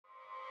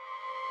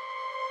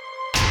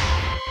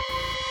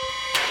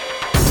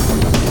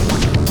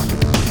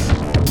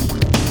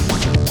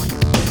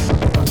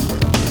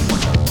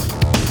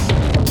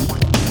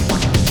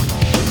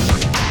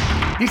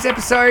This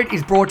episode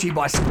is brought to you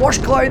by Squash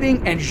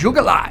Clothing and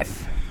Sugar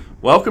Life.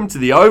 Welcome to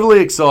the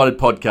Overly Excited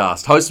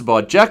podcast, hosted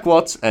by Jack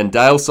Watts and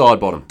Dale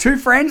Sidebottom. Two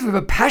friends with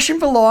a passion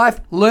for life,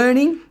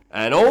 learning,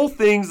 and all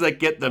things that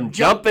get them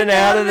jumping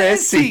out of their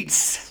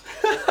seats.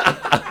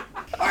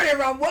 Alright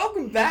everyone,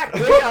 welcome back.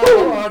 We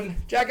are on.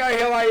 Jacko,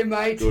 how are you,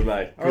 mate? Good,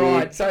 mate.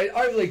 Alright, so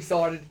Overly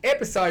Excited,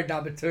 episode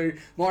number 2.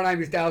 My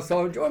name is Dale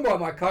Sidebottom, joined by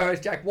my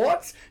co-host Jack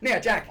Watts. Now,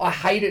 Jack, I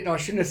hate it, and I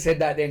shouldn't have said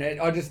that then.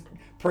 I just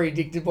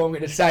predicted what I'm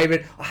going to say,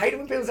 but I hate it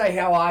when people say,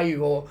 how are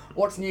you, or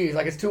what's news?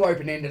 Like, it's too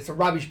open-ended. It's a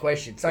rubbish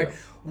question. So,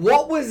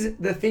 What was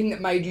the thing that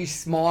made you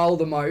smile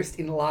the most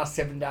in the last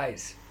 7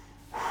 days?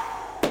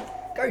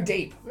 Go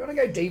deep. We want to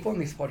go deep on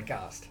this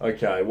podcast.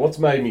 Okay, what's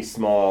made me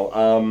smile?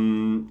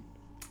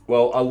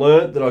 Well, I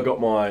learnt that I got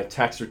my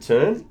tax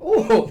return.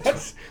 Oh,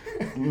 that's...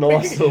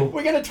 Nice little...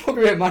 We're going to talk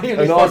about money on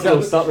a this nice podcast.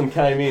 little something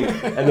came in.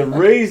 And the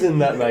reason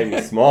that made me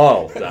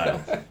smile,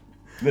 Dale,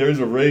 there is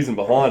a reason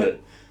behind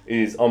it,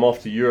 is I'm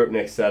off to Europe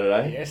next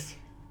Saturday. Yes.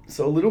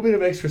 So a little bit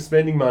of extra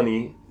spending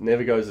money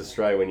never goes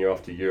astray when you're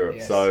off to Europe.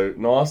 Yes. So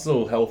nice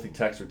little healthy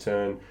tax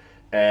return,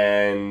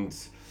 and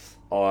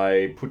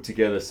I put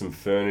together some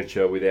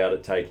furniture without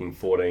it taking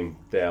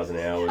 14,000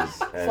 hours.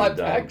 And, Flat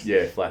packs?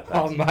 Yeah, flat packs.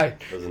 Oh, mate.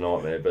 It was a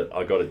nightmare, but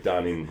I got it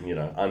done in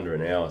under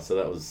an hour. So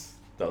that was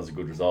a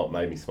good result.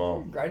 Made me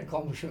smile. Great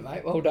accomplishment,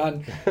 mate. Well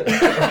done.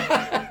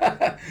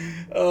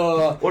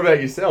 What about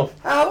yourself?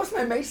 What's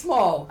made me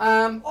smile?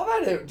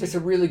 I've had just a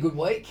really good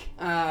week.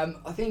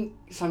 I think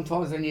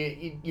sometimes when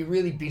you're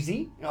really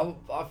busy,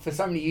 for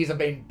so many years I've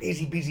been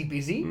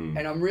busy,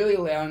 and I'm really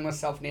allowing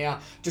myself now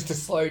just to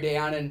slow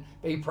down and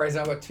be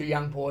present. I've got 2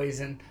 young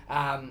boys, and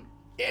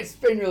it's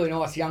been really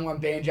nice. Young one,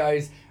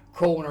 Banjo's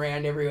crawling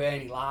around everywhere,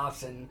 and he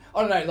laughs, and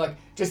I don't know, like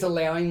just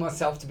allowing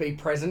myself to be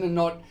present and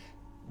not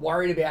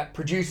worried about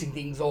producing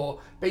things or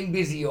being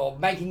busy or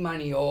making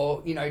money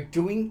or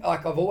doing,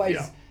 like I've always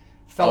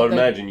felt I would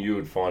imagine you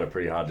would find it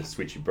pretty hard to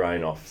switch your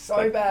brain off.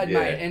 Bad,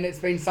 mate, and it's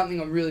been something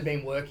I've really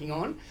been working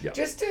on,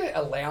 just to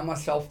allow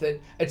myself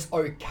that it's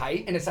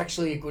okay and it's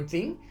actually a good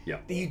thing,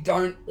 that you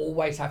don't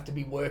always have to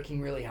be working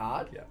really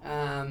hard.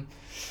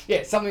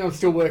 Something I'm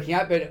still working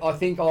at, but I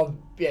think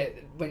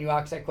when you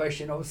ask that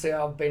question, obviously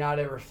I've been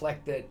able to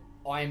reflect that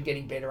I am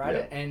getting better at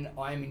it, and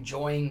I am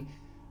enjoying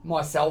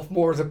myself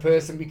more as a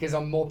person because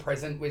I'm more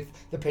present with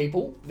the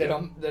people that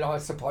I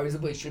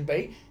supposedly should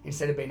be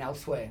instead of being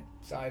elsewhere.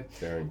 So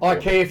I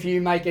care for you,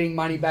 mate, getting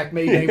money back,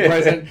 me being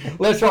present.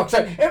 Let's rock. So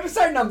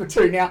episode number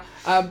 2. Now,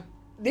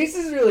 this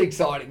is really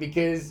exciting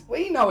because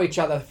we know each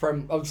other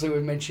from, obviously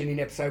we've mentioned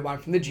in episode 1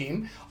 from the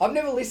gym. I've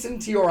never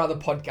listened to your other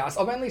podcasts.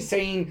 I've only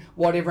seen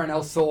what everyone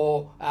else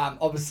saw,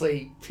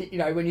 obviously,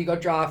 when you got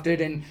drafted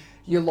and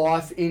your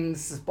life in the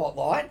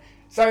spotlight.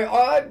 So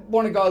I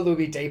want to go a little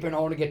bit deeper and I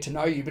want to get to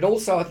know you. But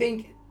also I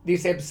think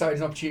this episode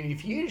is an opportunity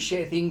for you to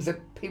share things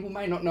that people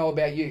may not know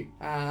about you.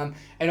 And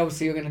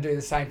obviously you're going to do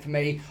the same for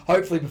me,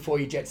 hopefully before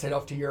you jet set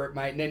off to Europe,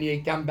 mate. And then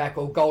you come back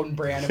all golden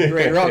brown and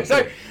red rock.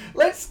 So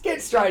let's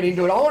get straight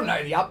into it. I want to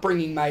know the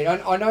upbringing, mate.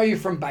 I know you're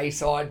from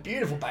Bayside,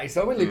 beautiful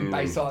Bayside. We live in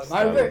Bayside at the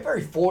moment. Very,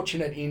 very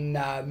fortunate in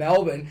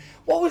Melbourne.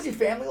 What was your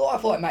family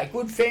life like, mate?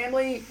 Good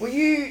family? Were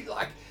you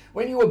like...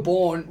 When you were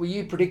born, were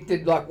you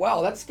predicted like, wow,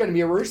 that's going to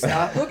be a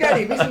rooster? Look at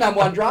him, he's the number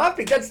 1 draft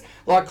pick. That's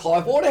like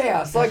Clive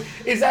Waterhouse. Like,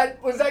 was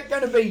that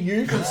going to be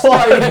you from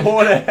Clive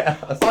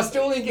Waterhouse? I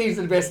still think he's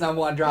the best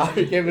number 1 draft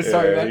pick ever.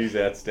 Sorry, mate. He's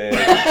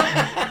outstanding.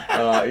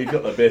 He's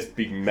got the best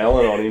big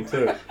melon on him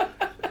too.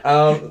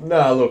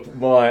 No, look,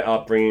 my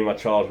upbringing, my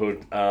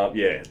childhood, I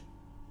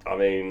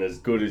mean, as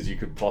good as you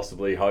could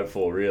possibly hope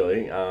for,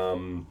 really.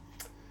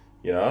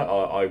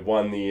 I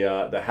won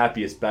the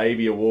happiest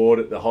baby award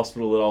at the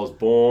hospital that I was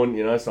born,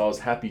 so I was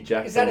happy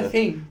Jack. Is that a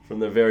thing? From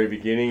the very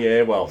beginning,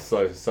 yeah. Well,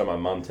 so my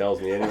mum tells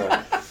me anyway.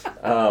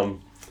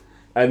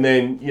 And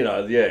then,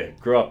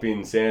 grew up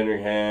in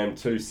Sandringham,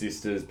 2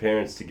 sisters,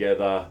 parents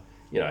together,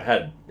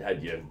 had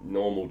your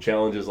normal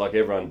challenges like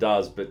everyone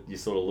does, but you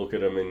sort of look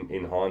at them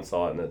in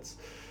hindsight and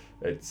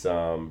it's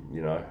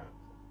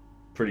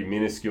pretty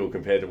minuscule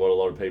compared to what a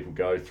lot of people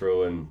go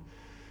through,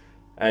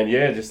 and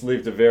just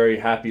lived a very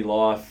happy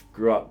life.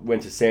 Grew up,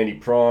 went to Sandy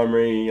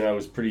Primary,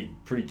 was pretty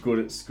good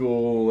at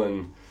school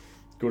and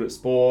good at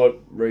sport,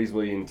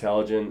 reasonably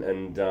intelligent,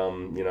 and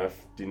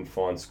didn't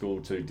find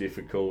school too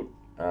difficult.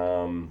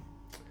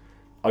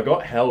 I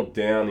got held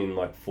down in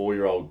like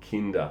 4-year-old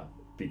kinder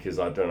because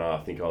I don't know, I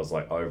think I was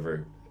like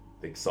over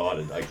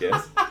excited, I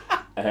guess.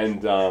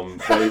 And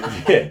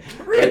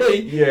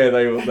really?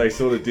 They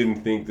sort of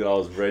didn't think that I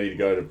was ready to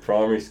go to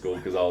primary school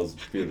because I was a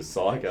bit of a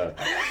psycho.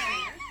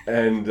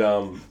 And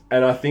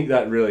I think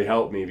that really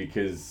helped me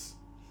because,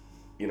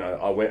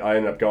 I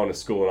ended up going to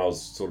school and I was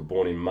sort of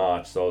born in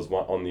March, so I was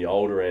on the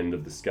older end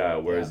of the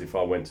scale, whereas if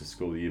I went to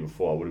school the year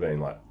before, I would have been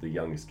like the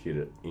youngest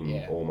kid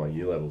in all my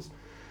year levels.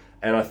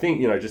 And I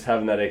think, just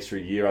having that extra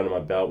year under my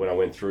belt when I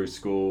went through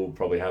school,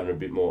 probably having a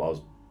bit more, I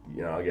was,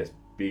 I guess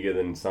bigger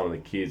than some of the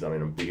kids. I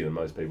mean, I'm bigger than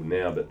most people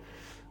now, but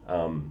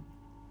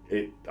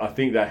I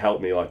think that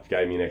helped me, like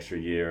gave me an extra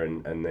year,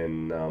 and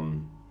then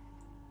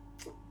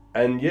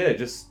yeah,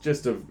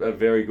 just a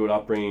very good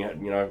upbringing.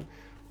 You know,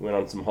 went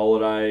on some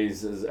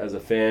holidays as a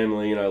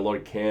family. You know, a lot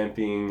of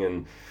camping,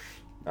 and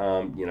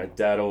you know,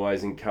 Dad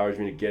always encouraged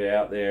me to get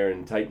out there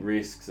and take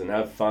risks and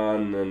have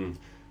fun.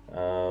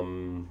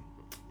 And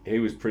he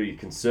was pretty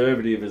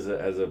conservative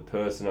as a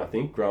person, I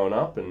think, growing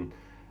up. And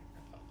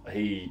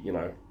he, you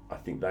know, I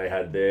think they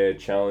had their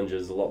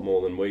challenges a lot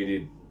more than we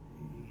did.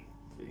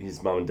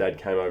 His mum and dad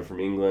came over from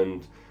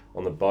England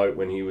on the boat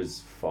when he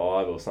was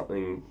 5 or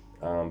something,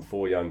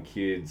 4 young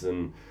kids,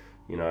 and,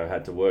 you know,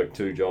 had to work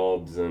 2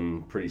 jobs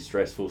and pretty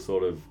stressful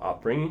sort of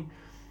upbringing.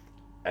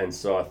 And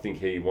so I think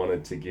he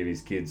wanted to give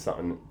his kids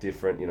something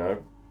different, you know,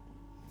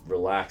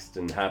 relaxed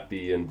and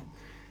happy. And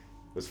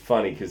it was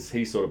funny because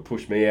he sort of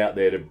pushed me out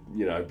there to,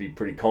 you know, be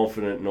pretty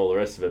confident and all the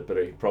rest of it, but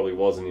he probably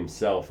wasn't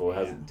himself or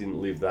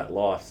didn't live that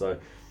life. So,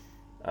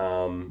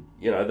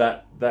 you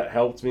know, that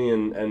helped me.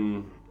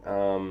 And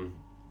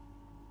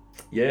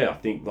yeah, I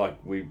think like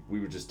we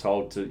were just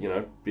told to, you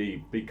know,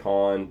 be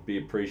kind, be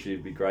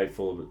appreciative, be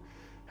grateful, but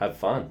have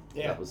fun.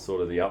 Yeah. That was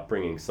sort of the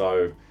upbringing.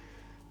 So,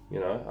 you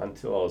know,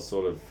 until I was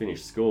sort of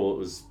finished school, it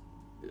was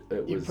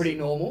pretty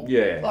normal.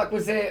 Yeah. Like,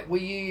 were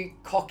you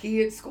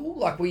cocky at school?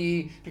 Like, were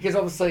you, because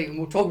obviously, and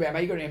we'll talk about,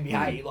 mate, you got an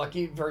MBA, like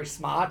you're very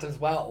smart as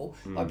well.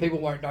 Like, people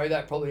won't know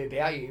that probably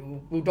about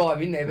you. We'll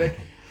dive in there, but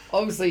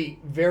obviously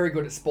very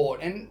good at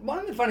sport. And one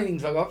of the funny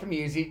things I got from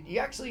you is you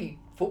actually,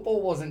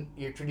 football wasn't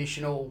your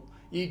traditional,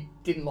 you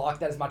didn't like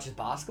that as much as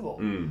basketball.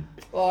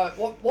 Like,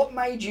 what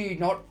made you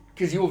not,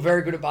 because you were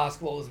very good at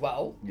basketball as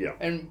well. Yeah.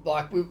 And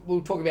like,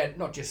 we'll talk about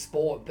not just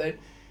sport, but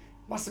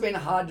must have been a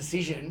hard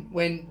decision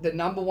when the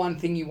number one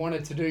thing you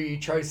wanted to do, you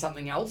chose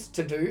something else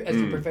to do as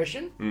your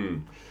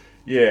profession.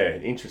 Yeah,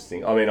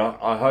 interesting. I mean,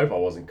 I hope I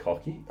wasn't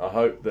cocky. I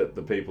hope that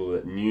the people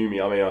that knew me,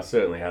 I mean, I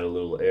certainly had a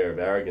little air of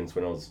arrogance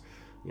when I was,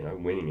 you know,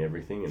 winning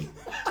everything and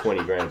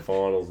 20 grand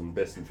finals and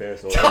best and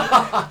fairest. And all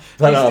that.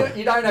 But,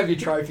 you don't have your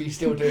trophy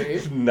still, do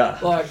you? No.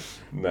 Like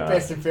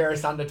best and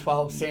fairest under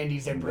 12 Sandy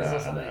Zebras or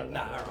something?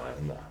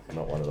 No,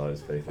 not one of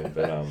those people.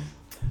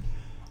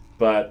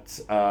 But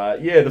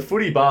yeah, the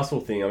footy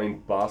basketball thing, I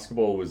mean,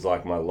 basketball was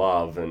like my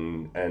love,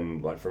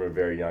 and like from a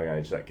very young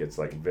age that gets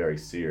like very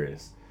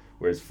serious.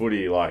 Whereas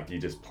footy, like you're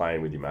just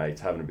playing with your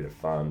mates, having a bit of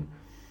fun.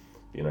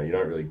 You know, you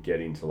don't really get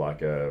into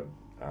like a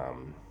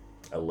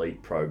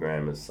elite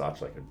program as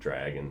such, like a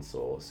Dragons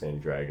or Sandy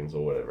Dragons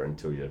or whatever,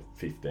 until you're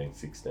 15,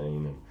 16.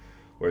 And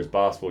whereas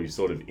basketball, you're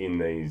sort of in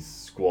these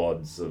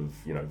squads of,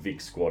 you know,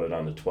 Vic squad at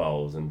under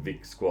 12s and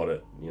Vic squad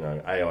at, you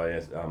know,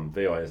 AIS,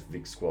 VIS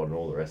Vic squad and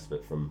all the rest of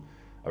it from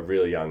a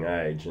really young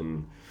age.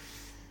 And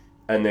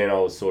then I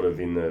was sort of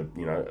in the,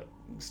 you know,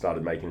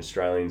 started making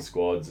Australian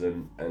squads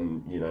and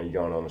you know, you're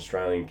going on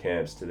Australian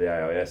camps to the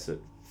AIS at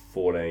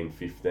 14,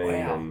 15.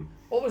 Wow. And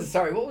what was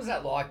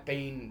that like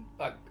being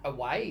like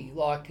away?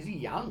 Like, because you're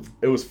young.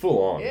 It was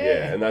full on,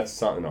 yeah. And that's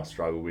something I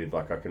struggle with.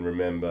 Like, I can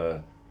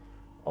remember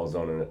I was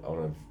on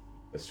an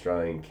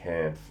Australian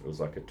camp. It was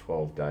like a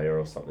 12-dayer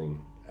or something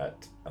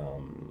at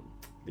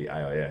the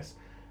AIS.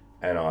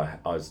 And I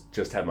was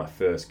just had my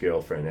first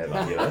girlfriend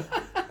ever, you know?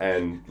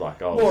 And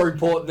like I was... More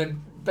important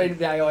than being at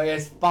the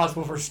AIS,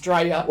 basketball for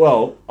Australia.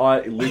 Well, I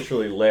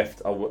literally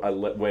left. I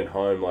went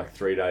home like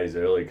 3 days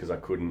early because I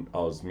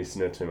was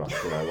missing her too much,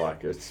 you know?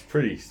 Like, it's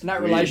pretty And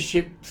that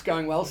relationship's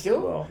going well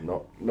still?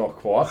 Well, not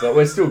quite, but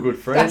we're still good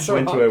friends.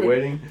 Went to her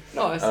wedding.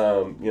 Nice.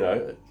 You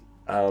know,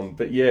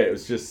 but yeah, it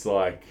was just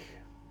like...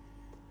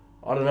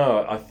 I don't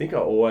know. I think I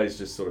always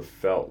just sort of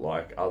felt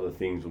like other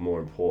things were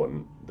more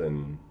important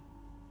than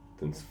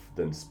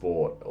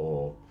sport,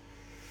 or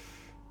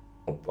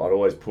I'd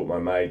always put my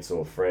mates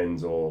or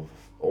friends or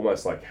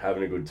almost like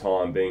having a good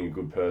time, being a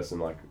good person,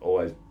 like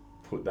always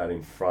put that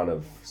in front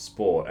of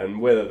sport. And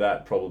whether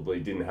that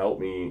probably didn't help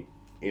me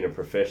in a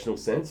professional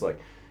sense, like,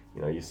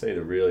 you know, you see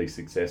the really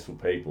successful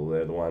people,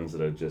 they're the ones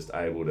that are just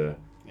able to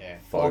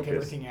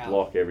focus,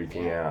 block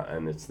everything out,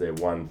 and it's their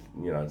one,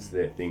 you know, it's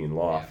their thing in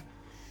life.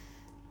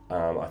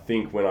 I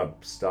think when I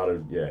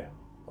started,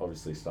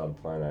 obviously started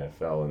playing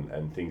AFL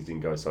and things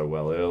didn't go so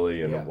well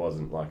early, and it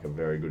wasn't like a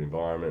very good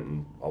environment,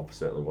 and I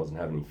certainly wasn't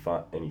having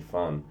any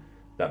fun.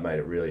 That made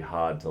it really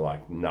hard to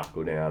like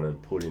knuckle down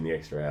and put in the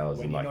extra hours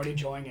when and you're like not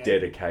enjoying it.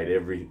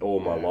 Dedicate all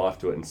my life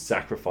to it and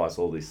sacrifice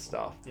all this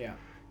stuff. Yeah.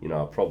 You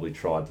know, I probably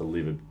tried to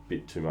live a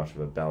bit too much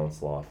of a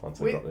balanced life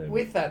once I got there.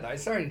 With that though,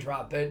 sorry to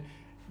interrupt, but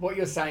what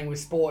you're saying with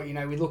sport, you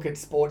know, we look at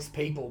sports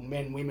people,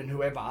 men, women,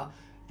 whoever,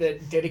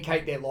 that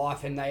dedicate their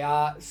life and they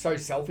are so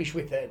selfish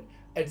with it.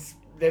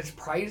 That's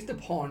praised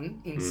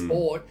upon in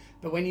sport,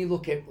 but when you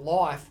look at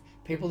life,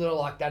 people that are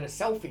like that are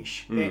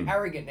selfish. They're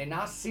arrogant. They're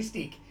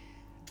narcissistic.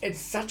 It's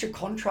such a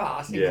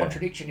contrast and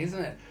contradiction, isn't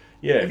it?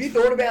 Yeah. Have you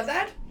thought about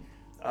that?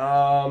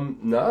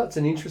 No, it's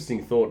an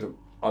interesting thought.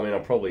 I mean, I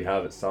probably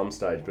have at some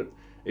stage, but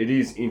it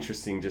is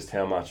interesting just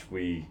how much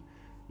we,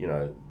 you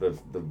know, the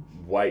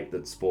weight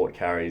that sport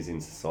carries in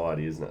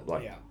society, isn't it?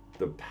 Like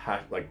the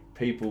pack, like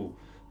people,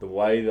 the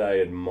way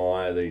they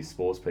admire these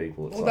sports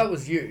people. It's that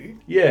was you.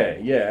 Yeah,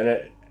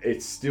 and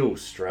it's still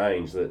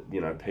strange that, you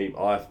know,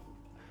 people.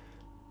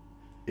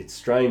 it's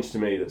strange to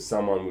me that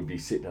someone would be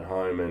sitting at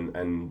home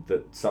and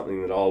that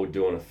something that I would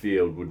do on a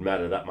field would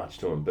matter that much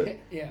to them. But,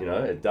 yeah. you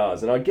know, it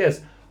does. And I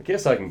guess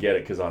I can get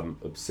it because I'm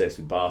obsessed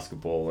with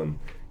basketball and,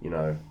 you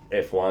know,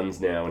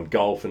 F1s now and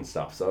golf and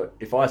stuff. So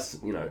if I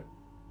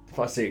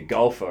see a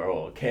golfer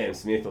or Cam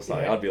Smith or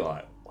something, I'd be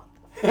like, what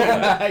the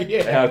fuck?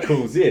 You know, how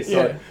cool is this?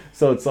 Yeah.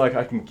 So it's like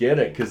I can get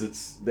it because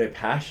it's their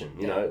passion.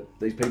 You know,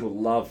 these people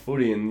love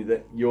footy and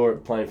that you're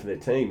playing for their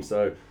team.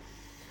 So,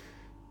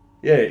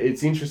 yeah,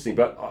 it's interesting.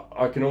 But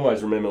I can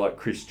always remember, like,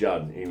 Chris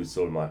Judd. He was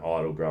sort of my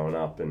idol growing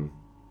up. And,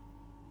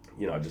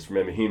 you know, I just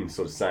remember him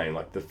sort of saying,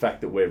 like, the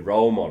fact that we're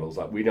role models.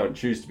 Like, we don't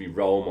choose to be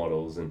role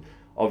models. And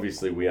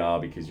obviously we are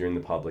because you're in the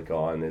public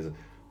eye. And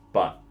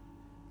but,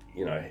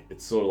 you know,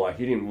 it's sort of like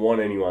he didn't want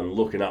anyone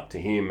looking up to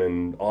him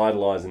and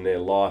idolising their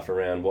life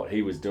around what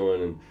he was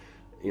doing. And,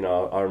 you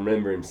know, I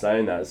remember him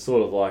saying that. It's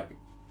sort of like,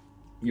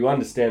 you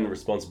understand the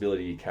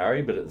responsibility you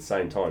carry, but at the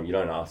same time, you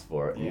don't ask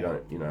for it. And you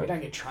don't, you know. You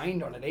don't get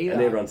trained on it either.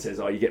 And everyone says,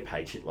 oh, you get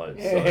paid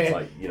shitloads. So it's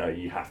like, you know,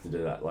 you have to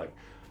do that. Like,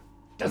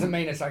 doesn't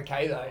mean it's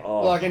okay though.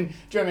 Oh. Like, and do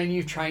you know what I mean?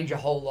 You've trained your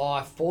whole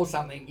life for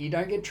something. You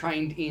don't get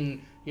trained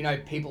in, you know,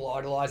 people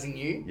idolising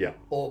you. Yeah.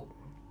 Or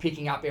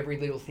picking up every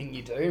little thing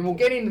you do. And we'll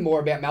get into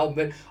more about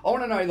Melbourne, but I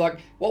want to know, like,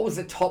 what was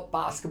the top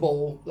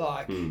basketball,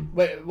 like,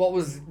 what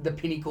was the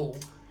pinnacle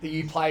that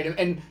you played?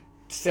 And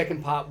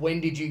second part, when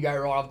did you go,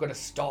 right, I've got to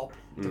stop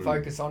to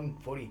focus on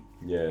footy?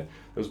 Yeah, it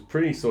was a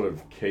pretty sort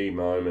of key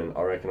moment.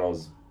 I reckon I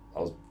was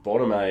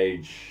bottom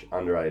age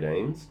under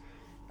 18s,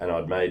 and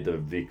I'd made the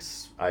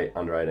Vic's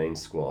under 18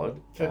 squad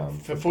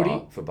for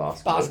footy, for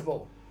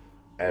basketball.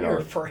 And you're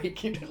a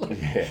freak.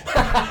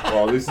 Yeah.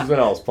 Well, this is when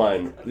I was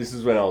playing. This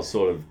is when I was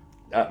sort of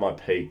at my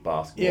peak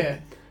basketball. Yeah.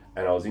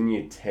 And I was in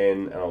year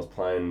 10, and I was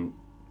playing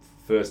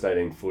first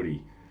 18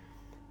 footy,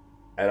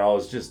 and I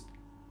was just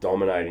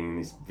dominating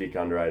this Vic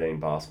under 18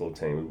 basketball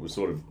team. It was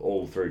sort of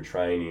all through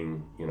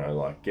training, you know,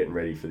 like getting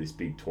ready for this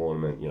big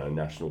tournament, you know,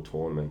 national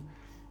tournament.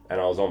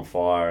 And I was on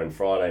fire, and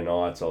Friday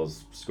nights I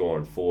was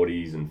scoring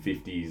 40s and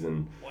 50s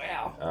and,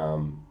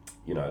 wow.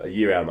 You know, a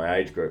year out of my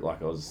age group,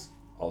 like I was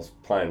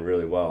playing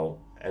really well.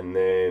 And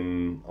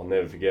then I'll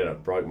never forget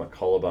it, broke my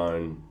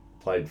collarbone,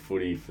 played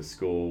footy for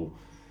school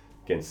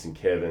against St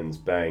Kevin's,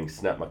 bang,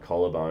 snapped my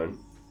collarbone,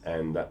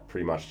 and that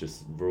pretty much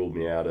just ruled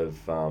me out of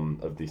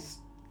this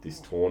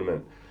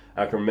tournament.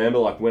 I can remember,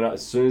 like,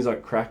 as soon as I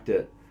cracked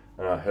it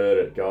and I heard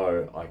it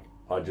go,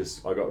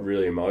 I got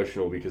really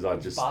emotional because I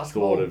just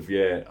basketball. thought of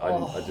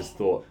I just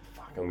thought,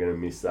 fuck, I'm gonna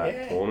miss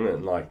that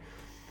tournament. Like,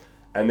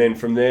 and then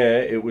from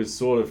there it was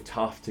sort of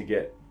tough to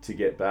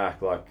get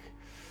back. Like,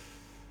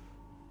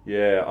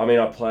 yeah, I mean,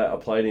 I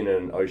played in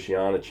an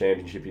Oceania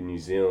Championship in New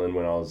Zealand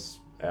when I was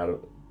out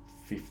of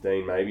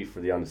 15 maybe for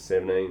the under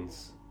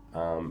 17s.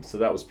 So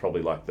that was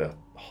probably like the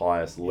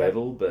highest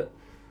level, but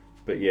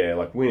yeah,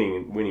 like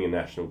winning a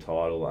national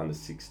title under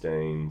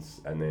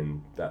 16s, and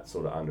then that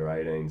sort of under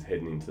 18s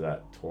heading into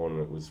that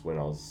tournament was when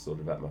I was sort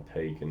of at my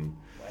peak, and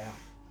wow.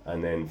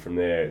 And then from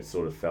there it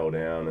sort of fell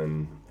down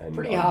and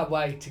pretty hard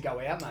way to go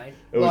out, mate.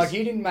 Like,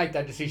 you didn't make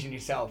that decision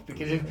yourself,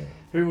 because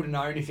who would have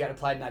known if you had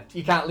played in that?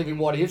 You can't live in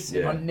what ifs,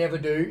 and I never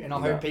do, and I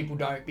hope people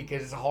don't,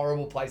 because it's a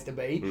horrible place to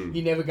be.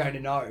 You're never going to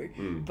know.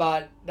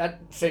 But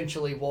that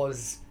essentially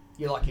was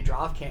your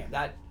draft camp.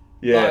 That.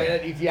 Yeah.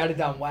 Like, if you had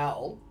done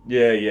well.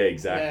 Yeah,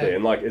 exactly. Yeah.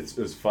 And like it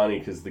was funny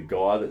because the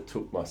guy that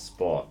took my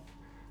spot,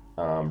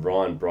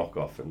 Ryan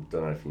Brockhoff, and I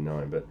don't know if you know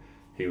him, but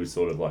he was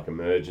sort of like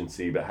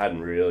emergency, but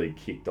hadn't really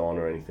kicked on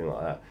or anything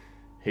like that.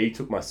 He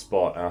took my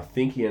spot, and I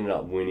think he ended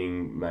up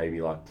winning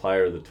maybe like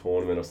player of the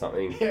tournament or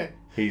something. Yeah.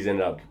 He's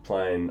ended up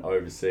playing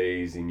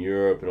overseas in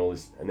Europe and all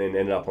this, and then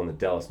ended up on the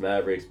Dallas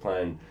Mavericks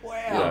playing, you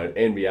know,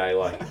 NBA,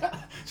 like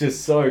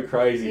just so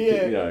crazy.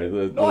 Yeah. You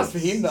know, nice for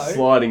him though.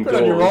 Sliding Good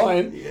doors. on you,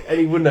 Ryan. And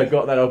he wouldn't have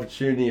got that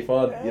opportunity if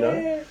I'd, you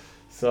know.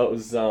 So it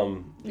was.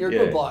 You're a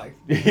good bloke.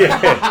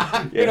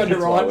 Yeah. Good on you,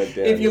 Ryan.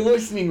 If you're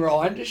listening,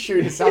 Ryan, just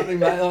shoot us something,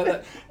 mate. Like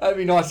that. That'd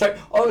be nice. So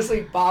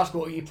obviously,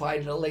 basketball, you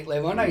played at elite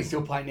level. I know you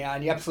still play now,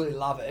 and you absolutely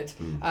love it.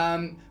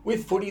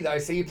 With footy though,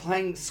 so you're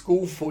playing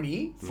school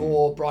footy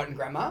for Brighton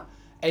Grammar,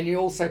 and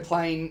you're also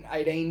playing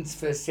 18s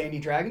for Sandy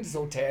Dragons. It's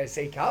all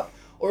TOC Cup.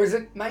 Or is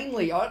it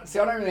mainly... I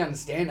don't really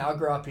understand. I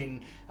grew up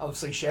in,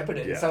 obviously,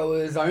 Shepparton, so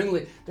it was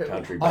only...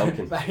 Country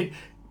bumpkin. Mate,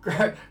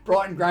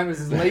 Brighton Grammar's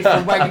is least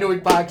from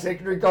Wanganui Park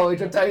Secondary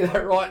College, I'll tell you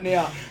that right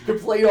now.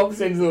 Complete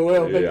opposite ends of the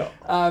world.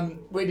 But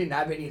we didn't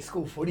have any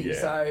school footy,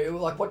 so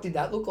like, what did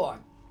that look like?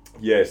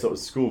 Yeah, so it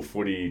was school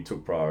footy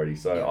took priority.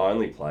 So I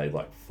only played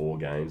like 4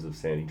 games of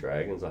Sandy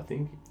Dragons, I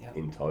think,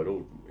 in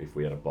total, if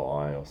we had a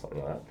bye or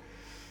something like that.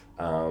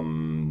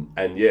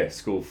 And yeah,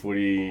 school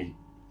footy,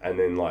 and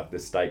then like the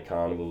state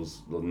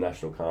carnivals, the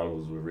national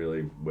carnivals were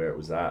really where it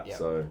was at.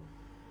 So,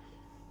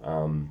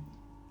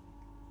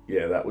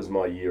 yeah, that was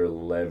my year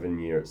 11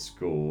 year at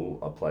school.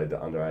 I played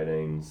the under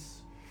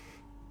 18s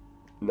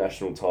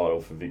national title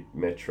for Vic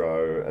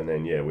Metro, and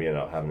then we ended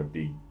up having a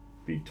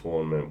big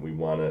tournament. We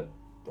won it.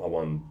 I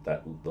won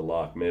the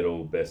Lark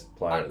medal, best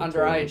player at the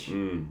underage.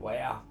 tournament.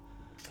 Wow.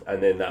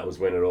 And then that was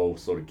when it all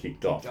sort of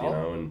kicked off, you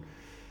know, and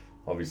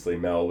obviously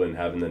Melbourne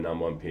having the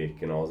number 1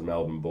 pick, and I was a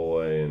Melbourne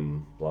boy,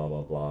 and blah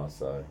blah blah.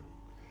 So,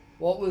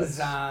 what was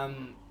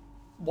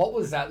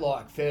that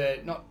like for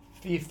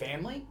your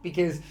family?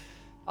 Because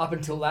up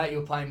until that, you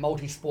were playing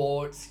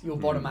multi-sports, you were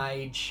bottom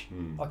age.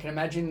 I can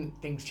imagine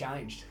things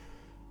changed.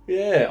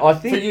 Yeah, I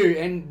think... For you,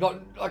 and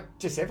like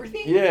just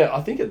everything? Yeah,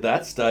 I think at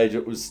that stage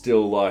it was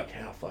still like,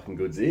 how fucking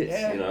good's this?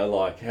 Yeah. You know,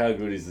 like, how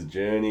good is the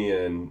journey?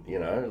 And, you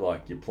know,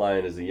 like, you're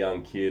playing as a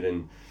young kid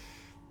and...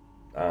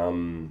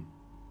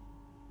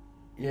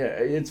 yeah,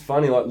 it's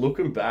funny, like,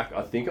 looking back,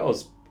 I think I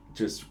was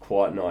just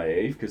quite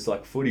naive because,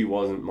 like, footy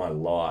wasn't my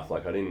life.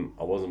 Like, I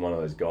wasn't one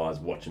of those guys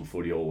watching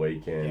footy all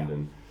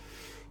weekend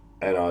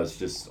and I was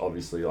just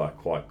obviously, like,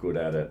 quite good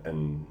at it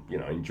and, you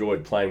know,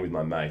 enjoyed playing with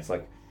my mates.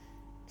 Like,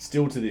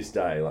 still to this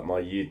day, like my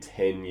year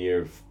 10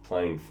 year of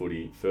playing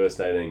footy, first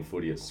 18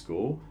 footy at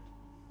school,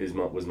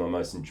 was my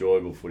most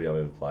enjoyable footy I've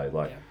ever played.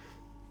 Like,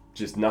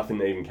 just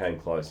nothing even came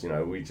close. You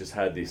know, we just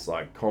had this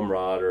like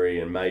camaraderie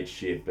and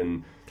mateship,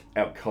 and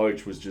our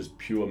coach was just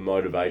pure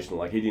motivational.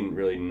 Like, he didn't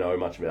really know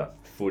much about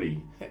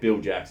footy. Bill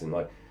Jackson,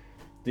 like,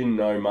 didn't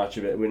know much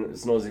of it.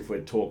 It's not as if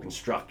we're talking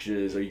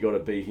structures or you got to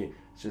be here.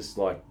 It's just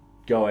like,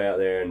 go out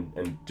there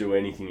and do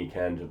anything you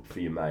can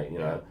for your mate, you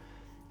know.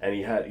 And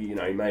he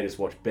made us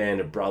watch Band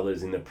of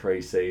Brothers in the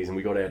pre-season.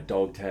 We got our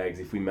dog tags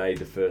if we made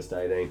the first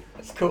 18.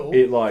 That's cool.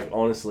 It, like,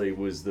 honestly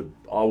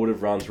I would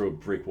have run through a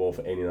brick wall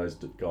for any of those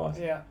guys.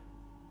 Yeah.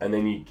 And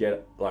then you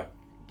get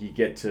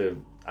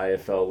to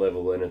AFL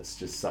level and it's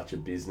just such a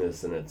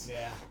business, and it's,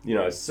 you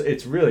know,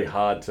 it's really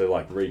hard to,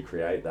 like,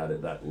 recreate that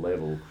at that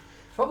level.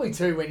 Probably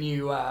too when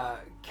you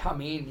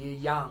come in, you're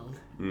young.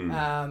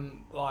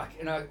 Like,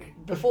 you know,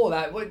 before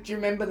that, do you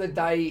remember the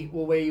day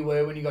where you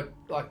were when you got,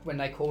 like, when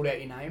they called out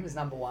your name as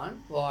number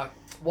 1? Like,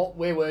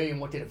 where were you and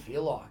what did it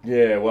feel like?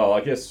 Yeah, well, I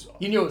guess...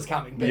 You knew it was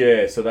coming, but...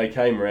 Yeah, so they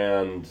came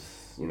round,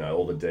 you know,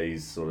 all the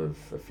D's sort of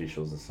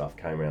officials and stuff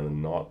came around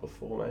the night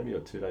before, maybe,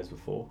 or 2 days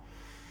before,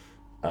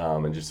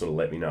 and just sort of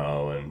let me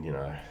know, and, you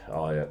know,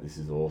 oh, yeah, this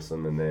is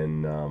awesome. And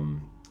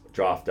then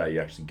draft day, you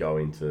actually go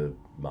into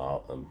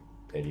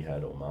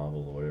Etihad or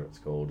Marvel or whatever it's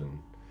called, and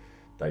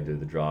they do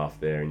the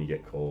draft there and you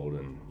get called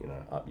and, you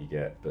know, up you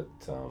get. But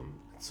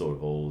it's sort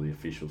of all the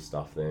official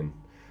stuff then.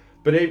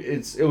 But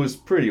it was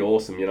pretty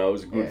awesome, you know. It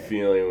was a good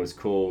feeling. It was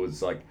cool. It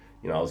was like,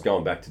 you know, I was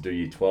going back to do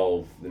year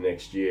 12 the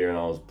next year, and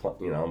I was,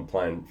 I'm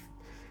playing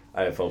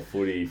AFL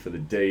footy for the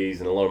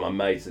D's, and a lot of my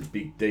mates are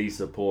big D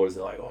supporters.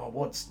 They're like, oh,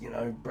 what's, you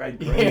know, Brad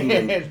Green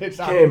and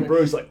Cam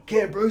Bruce. Like,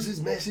 Cam Bruce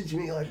has messaged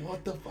me. Like,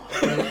 what the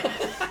fuck, man?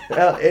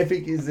 How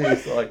epic is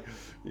this? Like,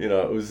 you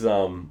know,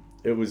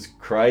 it was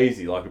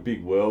crazy, like a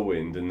big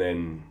whirlwind, and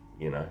then,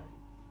 you know.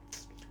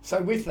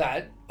 So with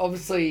that,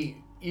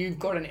 obviously, you've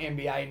got an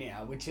MBA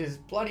now, which is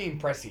bloody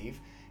impressive.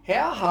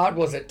 How hard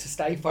was it to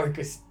stay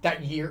focused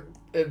that year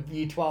of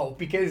year 12?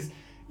 Because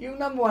you were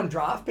number 1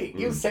 draft pick.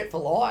 You were set for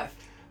life.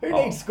 Who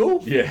needs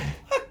school? Yeah.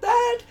 Fuck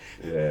that.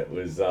 Yeah, it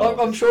was...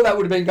 I'm sure that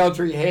would have been going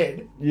through your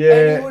head. Yeah.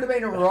 And you would have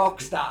been a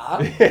rock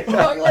star. Like,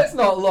 let's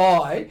not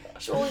lie.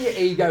 Surely your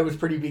ego was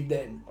pretty big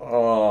then.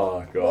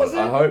 Oh, God.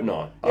 I hope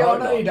not. Yeah, I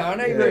know you don't. I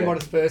know you're a very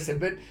modest person,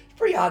 but it's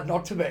pretty hard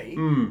not to be.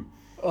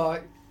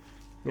 Like...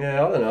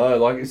 Yeah, I don't know.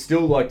 Like, it's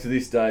still, like, to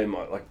this day,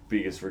 my, like,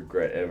 biggest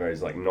regret ever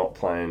is, like, not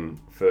playing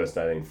first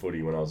 18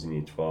 footy when I was in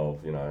year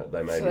 12. You know,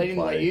 they made me play... So they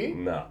didn't let you?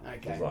 Nah.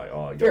 Okay. It's like,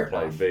 oh, you got to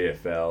play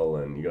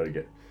VFL and you got to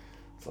get...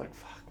 It's like,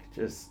 fuck,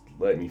 just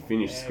let me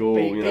finish school,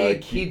 you know,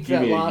 give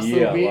me a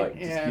year. Like,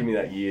 just give me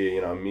that year, you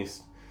know. I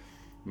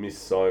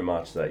missed so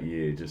much that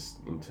year, just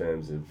in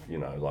terms of, you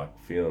know, like,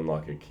 feeling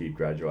like a kid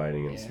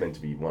graduating, and it's meant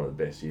to be one of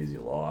the best years of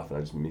your life, and I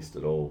just missed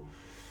it all.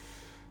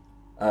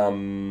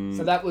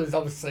 So that was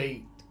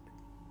obviously...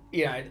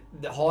 You know,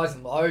 the highs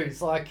and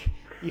lows. Like,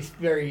 you're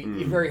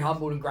very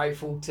humbled and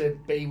grateful to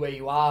be where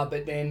you are,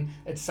 but then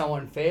it's so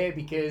unfair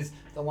because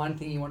the one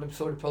thing you want to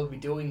sort of probably be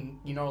doing,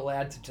 you're not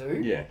allowed to do.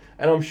 Yeah,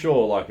 and I'm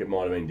sure, like, it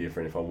might have been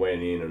different if I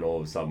went in and all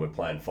of a sudden we're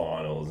playing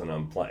finals and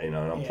I'm playing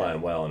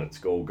playing well and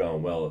it's all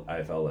going well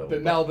at AFL level.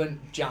 But Melbourne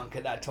junk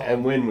at that time.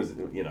 And when was,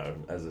 you know,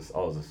 I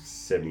was a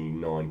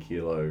 79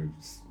 kilo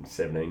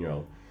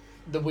 17-year-old.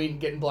 The wind,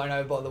 getting blown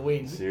over by the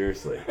wind.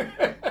 Seriously.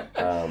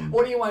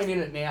 What are you weighing in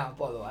at now,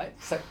 by the way?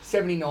 So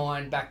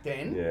 79 back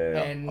then.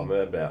 Yeah, and I'm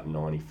at about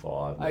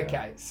 95 now.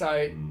 Okay,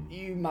 so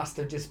you must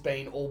have just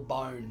been all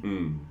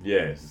bone.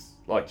 Yes.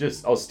 Like, I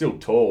was still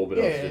tall, but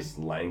I was just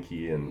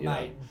lanky and, you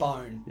know.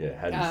 Bone. Yeah,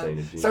 hadn't seen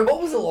a gym. So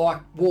what was it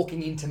like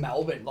walking into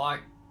Melbourne?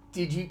 Like,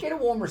 did you get a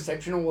warm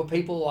reception, or were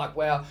people like,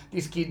 wow,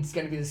 this kid's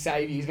going to be the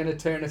saviour, he's going to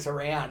turn us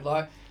around?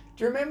 Like,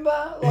 do you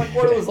remember, like,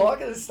 what it was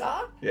like at the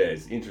start? Yeah,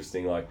 it's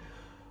interesting. Like,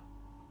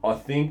 I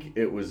think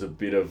it was a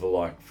bit of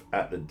like,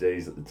 at the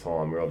D's at the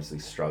time, we were obviously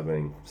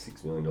struggling,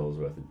 $6 million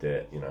worth of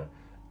debt, you know,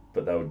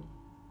 but it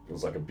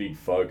was like a big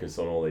focus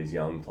on all these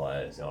young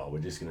players. Oh, we're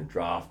just going to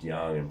draft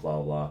young and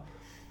blah, blah.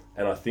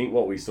 And I think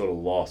what we sort of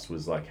lost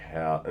was like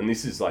how, and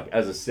this is like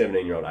as a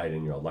 17-year-old,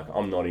 18-year-old, like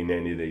I'm not in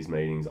any of these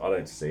meetings, I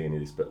don't see any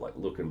of this, but like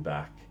looking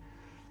back,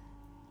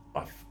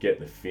 I get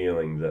the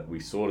feeling that we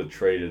sort of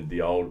treated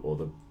the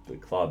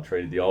club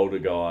treated the older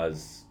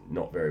guys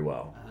not very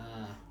well.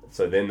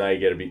 so then they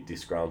get a bit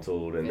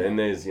disgruntled, and then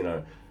there's, you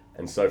know,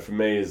 and so for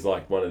me as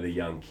like one of the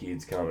young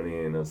kids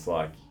coming in, it's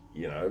like,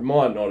 you know, it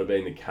might not have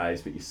been the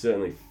case, but you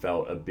certainly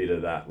felt a bit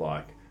of that,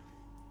 like,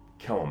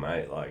 come on,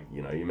 mate, like,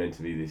 you know, you're meant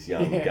to be this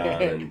young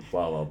gun and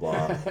blah, blah,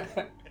 blah.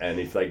 And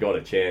if they got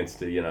a chance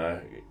to, you know,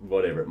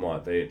 whatever it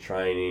might be at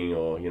training,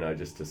 or, you know,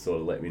 just to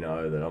sort of let me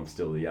know that I'm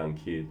still the young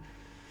kid.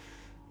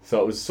 So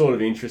it was sort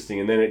of interesting.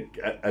 And then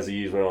as the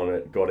years went on,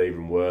 it got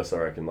even worse, I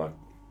reckon. Like,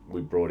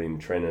 we brought in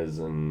Trenners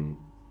and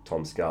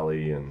Tom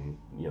Scully and,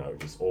 you know,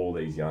 just all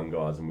these young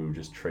guys, and we were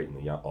just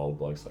treating the old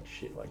blokes like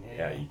shit, like,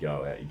 out you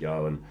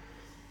go.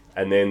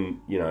 And then,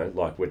 you know,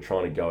 like, we're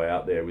trying to go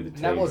out there with a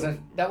team.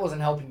 That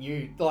wasn't helping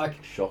you.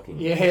 Like, shocking.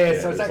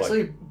 Yeah, so it's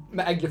actually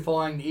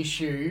magnifying the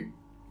issue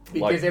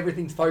because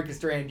everything's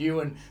focused around you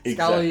and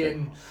Scully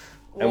and...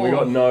 And we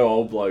got no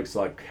old blokes,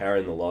 like,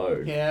 carrying the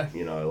load. Yeah.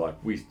 You know, like,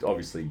 we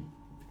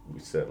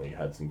certainly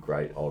had some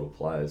great older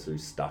players who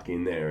stuck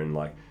in there and,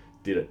 like,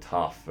 did it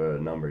tough for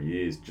a number of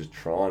years, just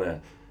trying to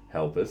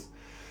help us.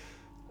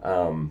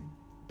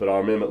 But I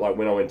remember, like,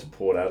 when I went to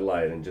Port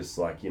Adelaide and just,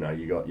 like, you know,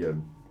 you got your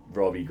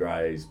Robbie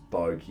Grays,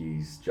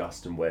 Bokies,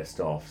 Justin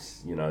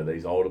Westhoffs, you know,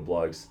 these older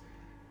blokes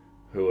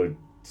who are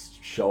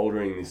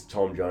shouldering this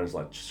Tom Jones,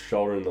 like,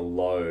 shouldering the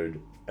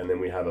load, and then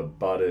we have a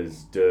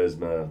Butters,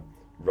 Dersma,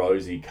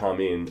 Rosie come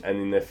in, and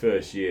in their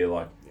first year,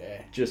 like,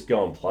 just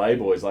go and play,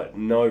 boys, like,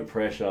 no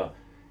pressure,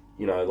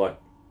 you know, like,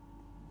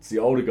 it's the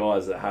older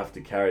guys that have to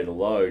carry the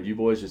load, you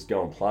boys just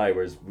go and play,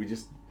 whereas we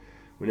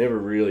never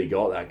really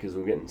got that because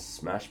we were getting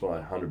smashed by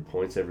 100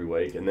 points every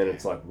week, and then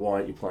it's like, why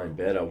aren't you playing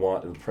better? Why,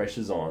 the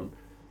pressure's on.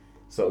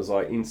 So it was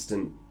like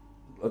instant.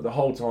 The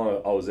whole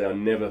time I was there, I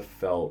never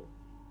felt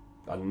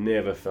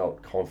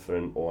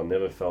confident, or I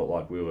never felt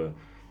like we were,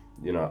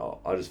 you know,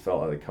 I just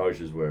felt like the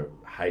coaches were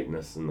hating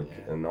us, and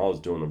I was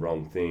doing the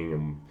wrong thing,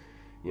 and,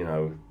 you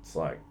know, it's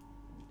like,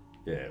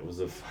 it was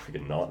a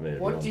fucking nightmare.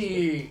 What do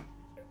you,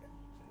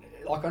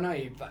 like, I know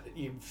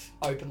you've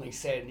openly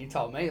said, and you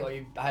told me, like,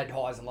 you've had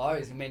highs and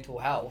lows in mental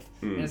health,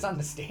 and it's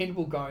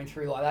understandable going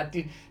through like that.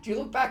 Do you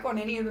look back on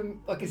any of them,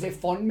 like, is there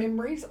fond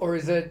memories, or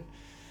is it,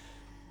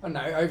 I don't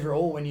know,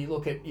 overall, when you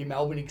look at your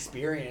Melbourne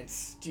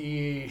experience, do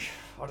you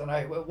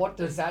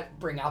that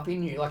bring up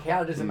in you? Like,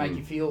 how does it make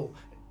you feel?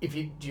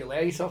 Do you allow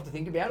yourself to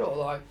think about it, or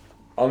like?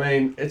 I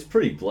mean, it's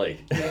pretty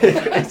bleak.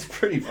 It's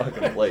pretty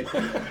fucking bleak.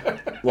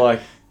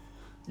 Like,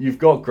 you've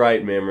got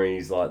great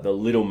memories, like the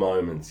little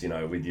moments, you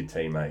know, with your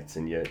teammates,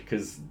 and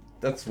because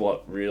that's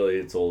what really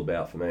it's all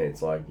about for me.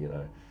 It's like, you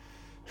know,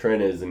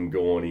 Trenners and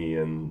Gorney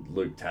and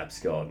Luke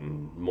Tapscott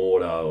and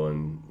Mordo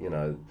and, you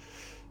know,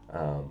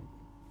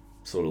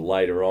 sort of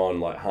later on,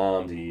 like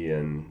Harmsy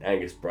and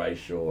Angus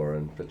Brayshaw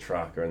and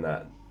Petrarca and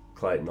that,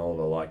 Clayton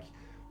Oliver, like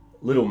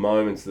little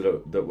moments that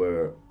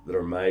are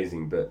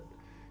amazing, but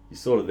you're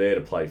sort of there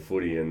to play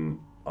footy, and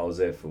I was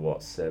there for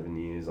 7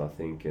 years, I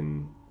think,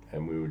 and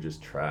we were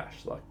just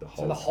trashed, like, the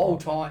whole time. So the whole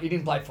time, you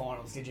didn't play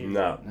finals, did you?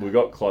 No, we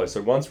got close.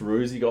 So once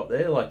Roosie got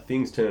there, like,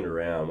 things turned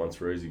around once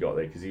Roosie got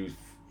there, because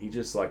he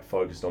just, like,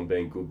 focused on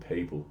being good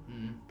people.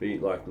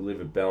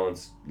 Live a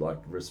balanced, like,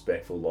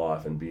 respectful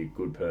life and be a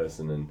good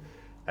person,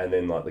 and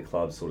then, like, the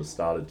club sort of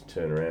started to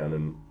turn around,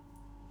 and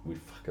we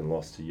fucking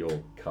lost to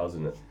your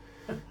cousin at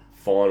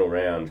final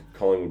round.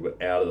 Collingwood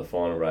were out of the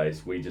final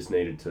race. We just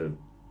needed to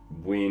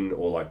win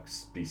or, like,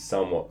 be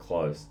somewhat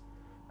close.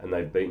 And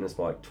they'd beaten us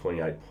by, like,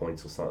 28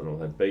 points or something, or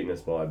they'd beaten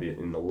us by a bit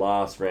in the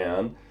last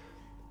round.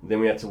 Then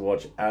we had to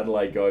watch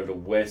Adelaide go over to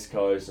West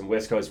Coast, and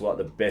West Coast were, like,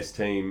 the best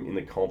team in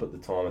the comp at the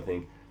time, I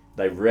think.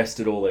 They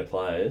rested all their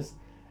players,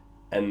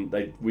 and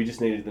we just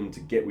needed them to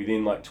get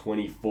within, like,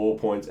 24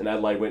 points, and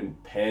Adelaide went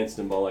and pantsed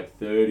them by, like,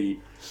 30,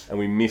 and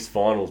we missed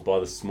finals by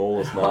the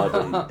smallest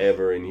margin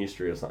ever in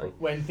history or something.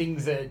 When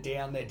things are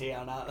down, they're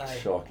down, aren't they?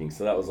 Shocking.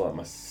 So that was, like,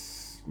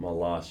 my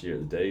last year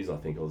at the D's, I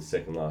think, or the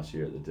second last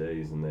year at the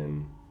D's, and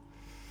then...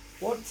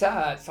 So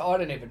I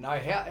don't even know.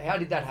 How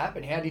did that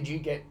happen? How did you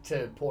get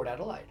to Port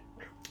Adelaide?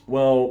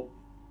 Well,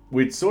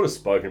 we'd sort of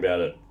spoken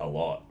about it a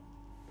lot.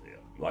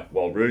 Like,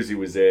 while Roosie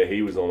was there,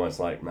 he was almost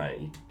like, mate,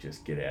 you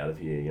just get out of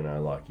here, you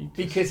know, like...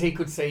 Because he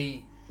could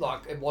see,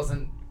 like, it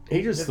wasn't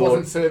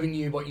serving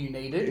you what you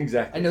needed.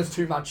 Exactly. And there was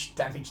too much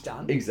damage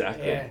done.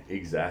 Exactly. Yeah.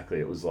 Exactly.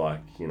 It was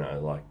like, you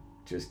know, like,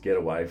 just get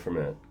away from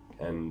it.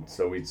 And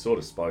so we'd sort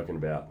of spoken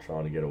about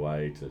trying to get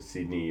away to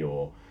Sydney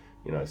or,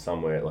 you know,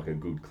 somewhere like a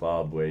good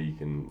club where you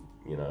can,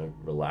 you know,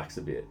 relax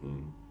a bit.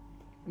 And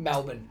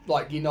Melbourne,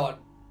 like, you're not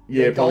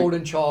the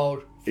golden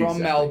child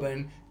from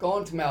Melbourne,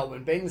 gone to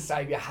Melbourne, been the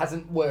saviour,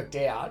 hasn't worked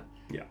out.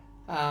 Yeah.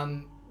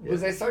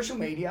 Was there social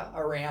media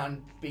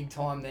around big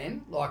time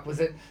then? Like, was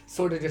it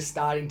sort of just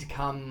starting to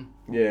come?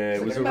 Yeah,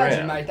 it was around.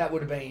 Imagine, mate, that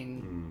would have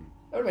been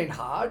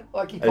hard.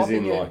 Like, you as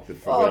in, like,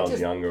 when I was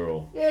younger,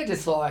 or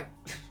just like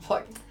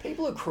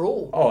people are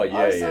cruel. Oh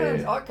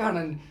yeah, I can't.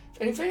 And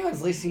if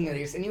anyone's listening to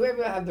this, and you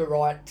ever have the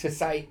right to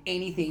say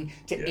anything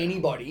to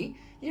anybody,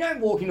 you don't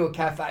walk into a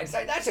cafe and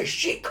say, "That's a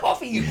shit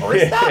coffee, you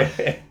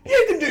barista.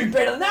 You can do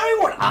better than that.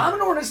 We want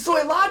almond or a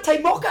soy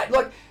latte mocha."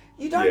 Like,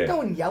 you don't go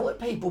and yell at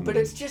people, but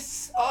it's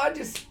just,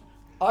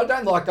 I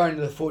don't like going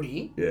to the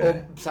footy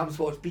or some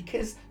sports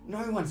because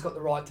no one's got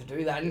the right to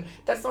do that. And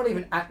that's not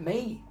even at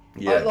me.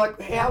 Yeah.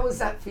 How was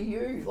that for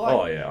you?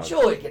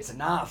 Surely it gets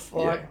enough.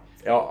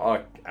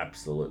 I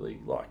absolutely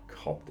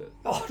copped it.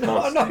 Oh no,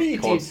 I know you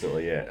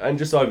constantly, did. And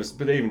just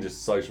but even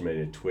just social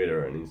media,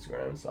 Twitter and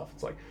Instagram and stuff.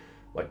 It's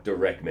like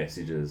direct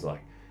messages, there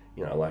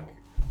you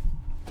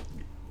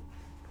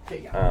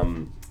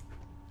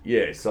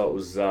go. So it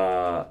was.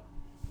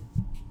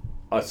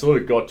 I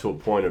sort of got to a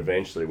point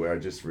eventually where I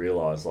just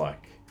realised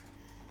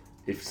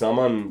if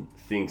someone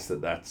thinks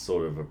that that's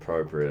sort of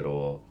appropriate,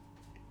 or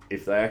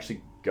if they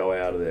actually go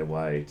out of their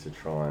way to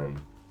try and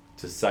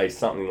to say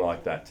something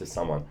like that to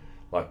someone,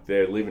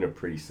 they're living a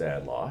pretty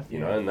sad life, you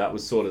know, and that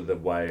was sort of the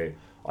way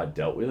I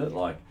dealt with it,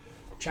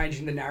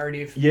 changing the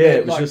narrative. Yeah,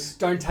 it was just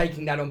don't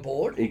taking that on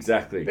board.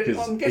 Exactly. But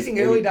I'm guessing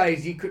early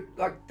days you could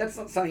that's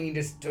not something you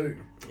just do.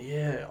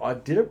 Yeah, I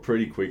did it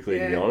pretty quickly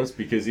to be honest,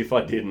 because if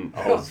I didn't,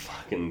 I was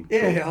fucking.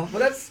 Yeah, well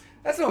that's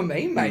what I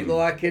mean, mate.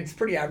 It's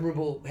pretty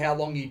admirable how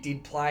long you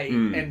did play,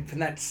 and from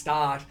that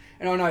start.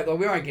 And I know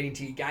we won't get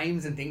into your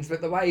games and things,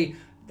 but the way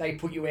they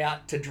put you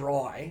out to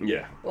dry.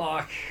 Yeah.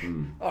 I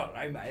don't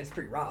know, mate. It's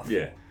pretty rough.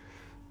 Yeah.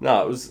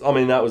 No, it was. I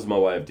mean, that was my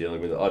way of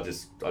dealing with it. I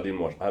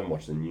haven't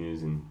watched the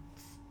news in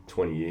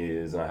 20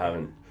 years, and I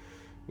haven't,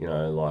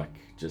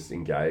 just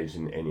engaged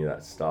in any of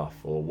that stuff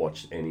or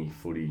watched any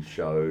footy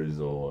shows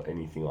or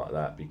anything like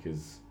that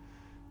because,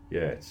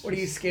 are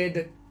you scared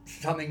that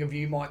something of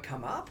you might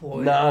come up?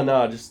 Or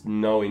No, just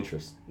no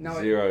interest.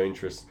 Zero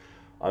interest.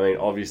 I mean,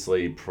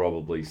 obviously,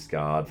 probably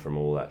scarred from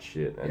all that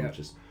shit, and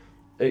just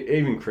it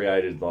even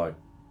created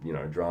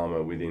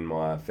drama within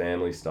my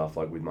family stuff,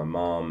 with my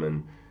mum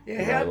and.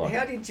 Yeah,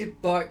 how did you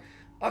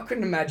I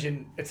couldn't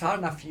imagine. It's hard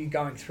enough for you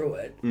going through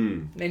it.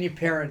 And then your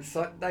parents,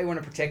 they want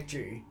to protect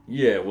you.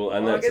 Yeah, well,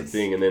 and that's the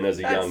thing. And then as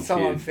a young kid, that's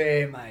so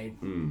unfair, mate.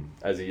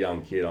 As a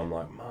young kid, I'm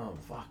like, Mum,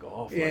 fuck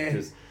off.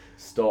 Just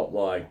stop.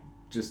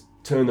 Just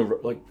turn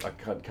the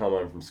I'd come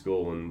home from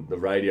school and the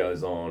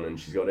radio's on, and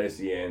she's got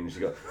SEN.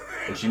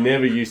 And she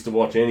never used to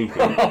watch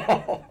anything.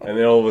 And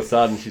then all of a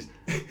sudden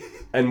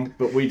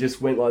but we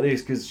just went like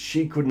this because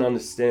she couldn't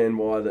understand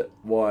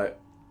why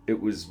it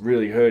was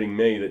really hurting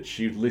me that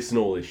she'd listen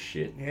to all this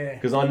shit. Yeah.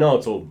 Because I know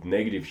it's all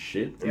negative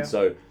shit.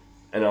 And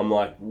and I'm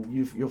like, well,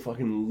 you're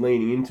fucking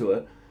leaning into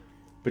it.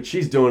 But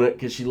she's doing it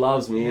because she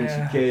loves me and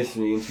she cares for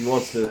me and she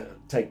wants to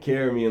take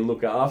care of me and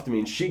look after me.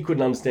 And she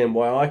couldn't understand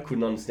why I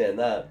couldn't understand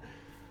that.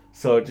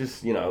 So it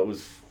just, it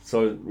was,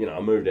 I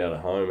moved out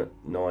of home at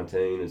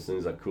 19 as soon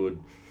as I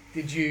could.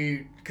 Did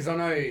you, because I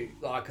know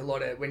a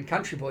lot of, when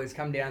country boys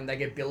come down, they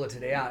get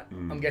billeted out.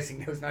 I'm guessing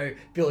there was no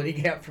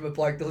billeting out from a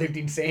bloke that lived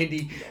in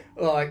Sandy.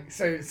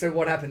 So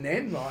what happened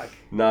then?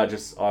 No,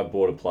 I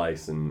bought a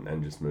place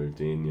and just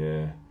moved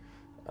in,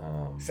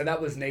 so that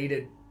was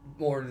needed,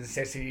 more of a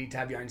necessity to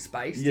have your own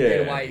space to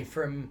get away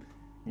from...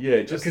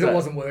 Yeah, just because it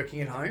wasn't working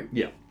at home?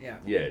 Yeah.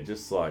 Yeah,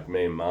 just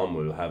me and Mum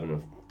were having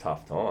a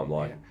tough time,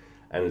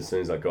 and as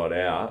soon as I got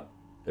out,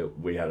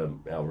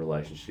 our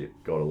relationship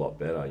got a lot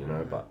better,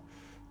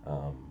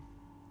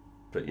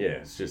 but yeah,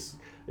 it's just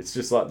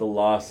the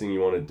last thing you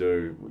want to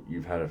do.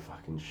 You've had a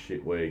fucking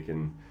shit week,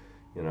 and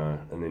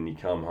and then you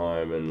come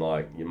home and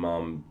your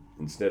mum,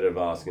 instead of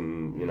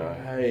asking,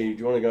 hey, do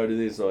you want to go to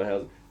this or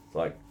how's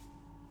it's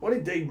what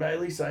did Deke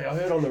Bailey say? I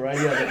heard on the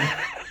radio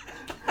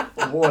that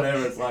or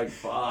whatever. It's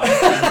fuck,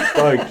 I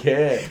don't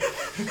care.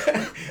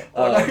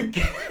 I don't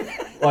care.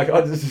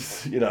 I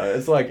just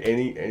it's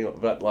any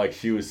but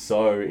she was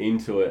so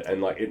into it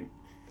and it.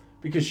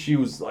 Because she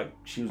was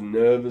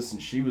nervous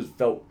and she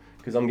felt,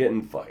 because I'm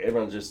getting,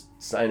 everyone's just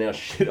saying how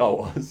shit I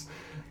was,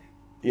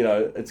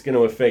 it's going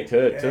to affect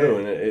her too.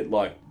 And it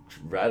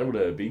rattled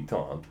her big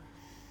time.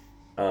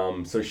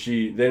 So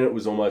then it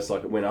was almost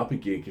like it went up a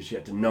gear because she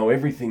had to know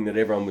everything that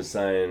everyone was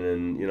saying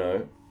and,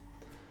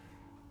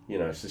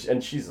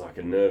 and she's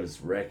a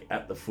nervous wreck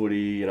at the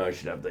footy,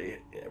 she'd have the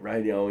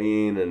radio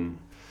in and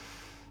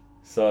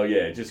so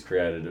it just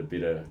created a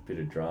bit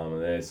of drama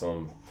there. So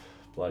I'm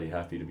bloody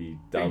happy to be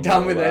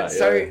done with it.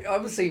 So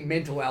obviously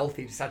mental health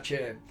is such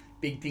a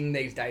big thing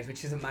these days,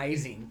 which is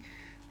amazing.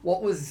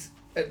 What was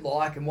it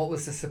like and what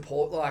was the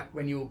support like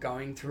when you were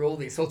going through all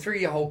this or through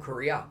your whole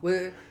career?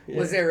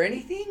 Was there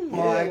anything?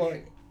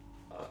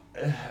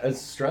 As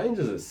strange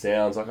as it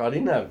sounds, I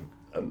didn't have,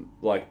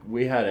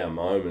 we had our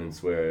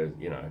moments where,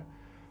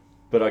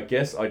 but I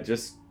guess I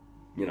just,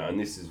 and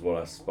this is what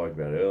I spoke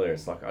about earlier,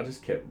 it's I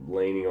just kept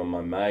leaning on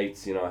my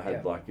mates, I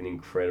had an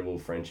incredible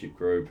friendship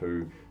group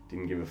who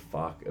didn't give a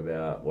fuck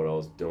about what I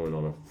was doing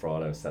on a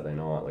Friday or Saturday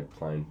night,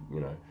 playing,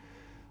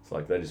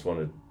 it's they just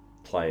wanted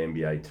to play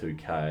NBA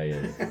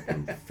 2K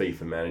and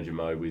FIFA manager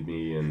mode with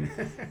me and,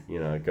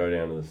 go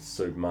down to the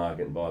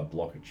supermarket and buy a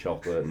block of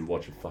chocolate and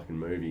watch a fucking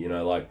movie,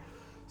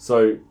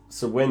 so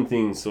when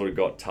things sort of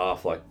got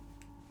tough,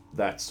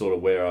 that's sort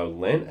of where I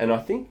went. And I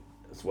think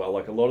as well,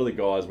 a lot of the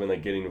guys, when they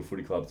get into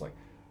footy clubs,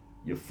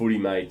 your footy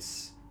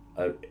mates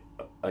are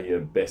your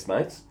best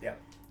mates. Yeah.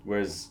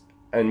 Whereas,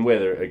 and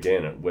whether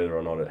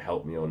or not it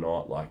helped me or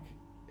not,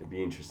 it'd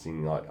be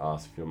interesting, like,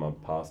 ask a few of my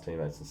past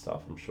teammates and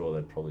stuff. I'm sure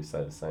they'd probably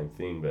say the same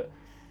thing, but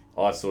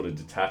I sort of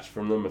detached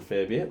from them a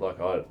fair bit. Like,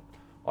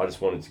 I just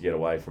wanted to get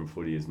away from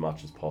footy as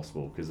much as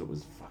possible because it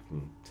was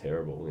fucking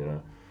terrible, you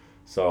know.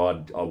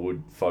 So I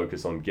would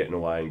focus on getting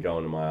away and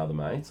going to my other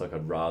mates. Like,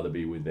 I'd rather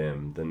be with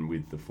them than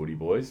with the footy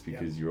boys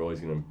because you're always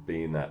going to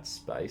be in that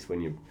space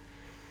when you...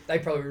 They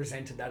probably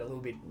resented that a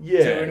little bit too,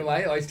 Yeah. in a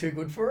way. Oh, he's too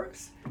good for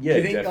us. Yeah, Do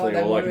you think, definitely.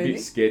 they Or like might a have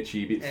bit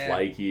sketchy, a bit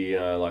flaky, you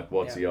know, like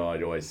what's Yeah.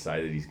 I'd always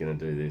say that he's going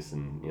to do this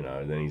and, you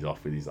know, then he's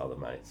off with his other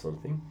mates sort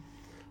of thing.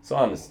 So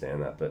I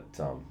understand that, but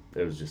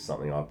it was just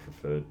something I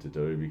preferred to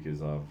do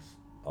because I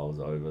was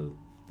over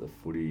the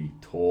footy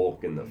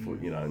talk and the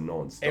foot, you know,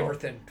 non-stop.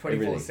 Everything,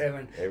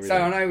 24/7. Everything. So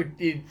I know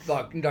you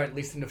like don't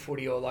listen to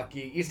footy or like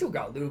you still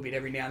go a little bit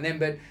every now and then,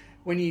 but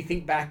when you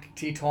think back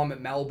to your time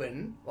at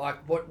Melbourne, like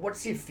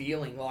what's your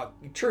feeling?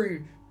 Like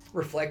true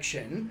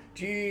reflection,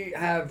 do you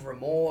have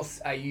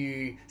remorse? Are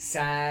you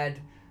sad?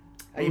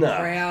 Are you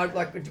proud?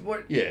 Like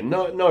what? Yeah,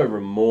 no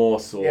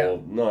remorse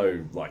or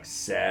no like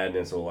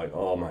sadness or like,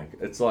 oh my,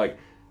 it's like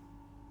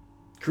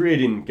career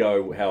didn't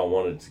go how I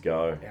wanted it to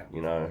go,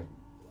 you know.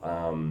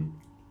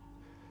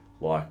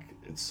 Like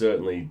it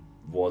certainly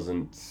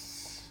wasn't,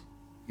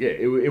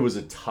 it was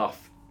a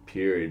tough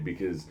period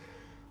because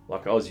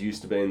like I was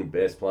used to being the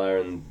best player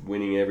and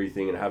winning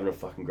everything and having a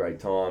fucking great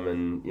time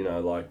and, you know,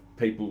 like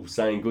people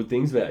saying good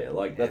things about you.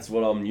 Like that's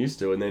what I'm used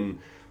to. And then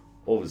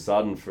all of a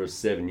sudden for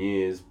 7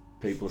 years,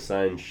 people are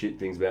saying shit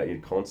things about you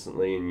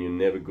constantly and you're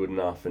never good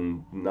enough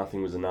and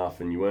nothing was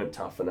enough and you weren't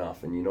tough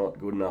enough and you're not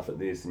good enough at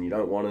this and you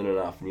don't want it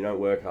enough and you don't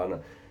work hard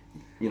enough,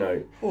 you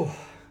know.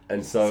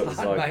 And so it's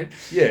like, mate.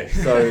 Yeah,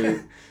 so,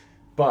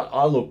 but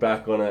I look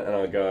back on it and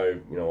I go,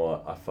 you know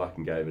what, I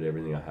fucking gave it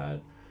everything I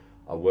had.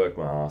 I worked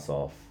my ass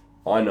off.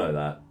 I know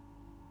that.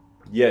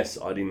 Yes,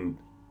 I didn't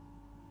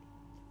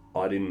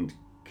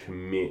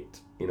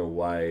commit in a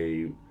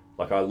way,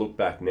 like I look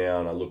back now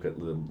and I look at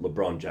the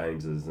LeBron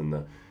Jameses and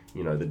the,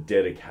 you know, the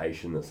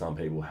dedication that some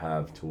people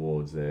have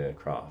towards their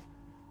craft.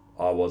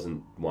 I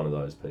wasn't one of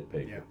those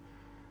people. Yeah.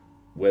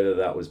 Whether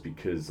that was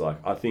because, like,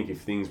 I think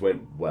if things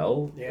went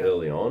well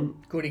early on,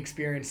 good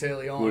experience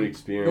early on,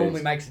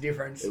 normally makes a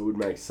difference. It would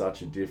make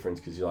such a difference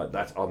because you're like,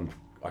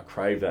 I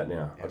crave that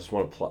now. Yeah. I just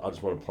want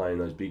to play in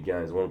those big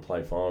games. I want to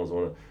play finals.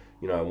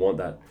 I want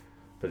that,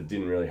 but it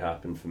didn't really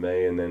happen for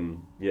me. And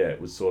then it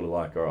was sort of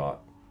like, all right,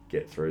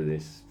 get through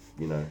this,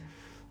 you know.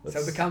 So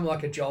it become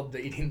like a job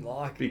that you didn't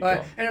like.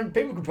 And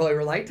people could probably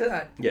relate to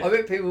that. Yeah. I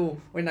bet people,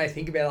 when they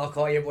think about like,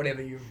 oh yeah,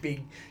 whatever,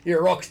 you're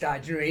a rock star,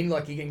 do you know what I mean?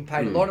 Like you're getting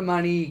paid a lot of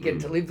money, you get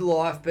to live the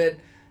life, but it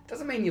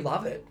doesn't mean you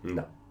love it.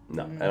 No.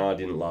 And I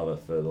didn't love it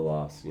for the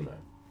last,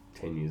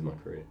 10 years of my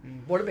career.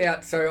 What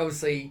about, so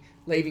obviously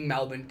leaving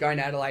Melbourne, going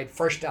to Adelaide,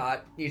 fresh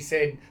start, you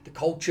said the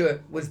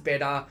culture was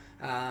better,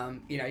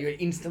 you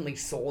instantly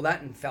saw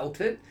that and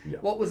felt it. Yeah.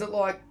 What was it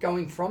like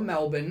going from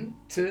Melbourne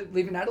to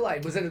live in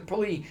Adelaide? Was it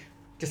probably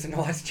just a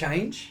nice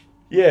change?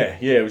 Yeah,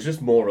 it was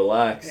just more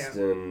relaxed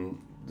and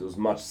there was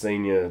more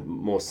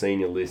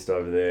senior list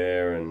over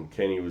there and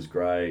Kenny was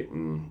great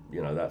and,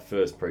 that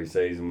first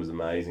pre-season was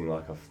amazing.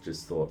 Like I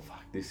just thought,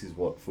 fuck, this is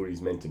what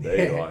footy's meant to be.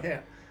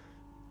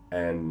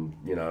 And,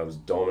 I was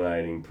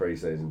dominating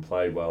pre-season,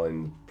 played well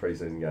in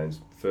pre-season games.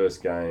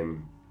 First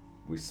game,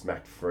 we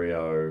smacked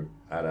Freo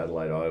at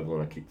Adelaide Oval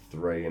and I kicked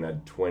 3 and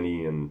had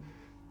 20 and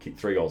kicked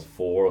 3 goals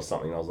 4 or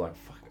something. I was like,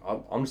 fuck,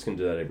 I'm just going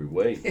to do that every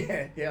week.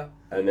 Yeah.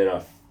 And then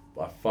I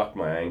fucked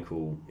my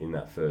ankle in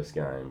that first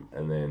game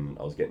and then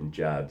I was getting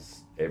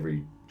jabs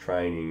every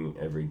training,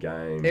 every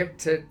game. Yep,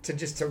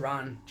 to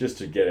run. Just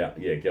to get up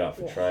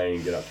for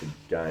training, get up for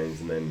games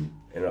and then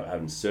ended up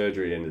having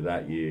surgery at the end of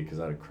that year because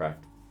I had a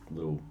cracked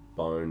little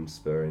bone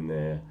spur in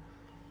there.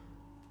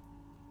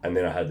 And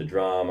then I had the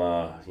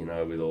drama,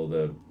 with all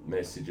the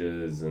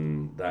messages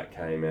and that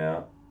came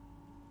out.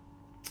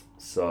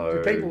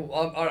 So do people,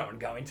 I don't want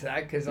to go into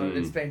that because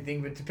it's been a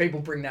thing, but do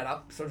people bring that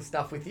up sort of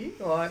stuff with you?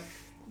 Like,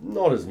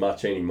 not as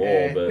much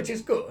anymore, but which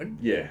is good.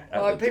 Yeah,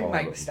 people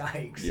make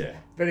mistakes. Yeah,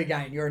 but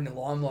again, you're in the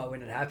limelight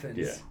when it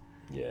happens.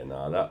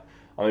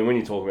 When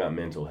you talk about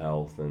mental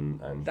health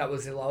and that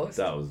was the lowest.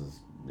 That was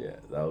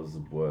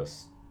the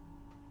worst.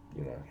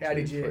 How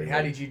did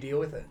you deal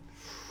with it?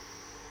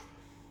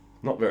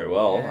 Not very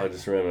well. Yeah. I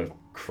just remember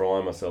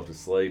crying myself to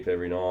sleep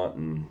every night,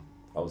 and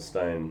I was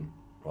staying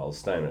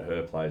at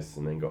her place,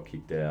 and then got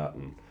kicked out,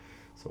 and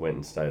so I went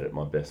and stayed at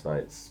my best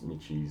mate's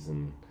Mitchie's,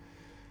 and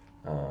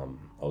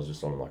I was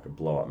just on like a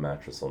blow-up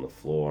mattress on the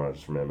floor, and I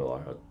just remember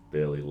like I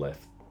barely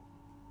left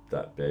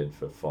that bed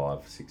for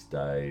 5-6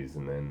 days,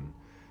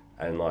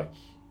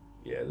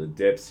 the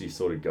depths you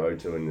sort of go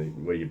to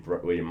and where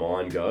your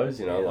mind goes,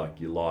 like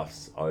your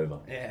life's over,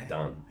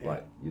 done. Yeah.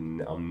 Like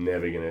I'm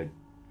never gonna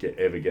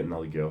ever get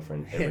another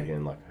girlfriend ever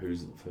again. Like who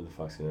the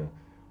fuck's gonna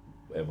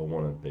ever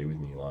want to be with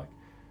me? Like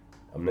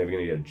I'm never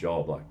gonna get a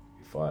job. Like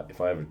if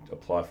I ever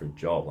apply for a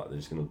job, like they're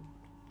just gonna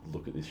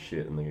look at this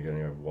shit and they're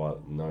gonna go,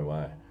 "What? No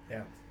way."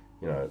 Yeah.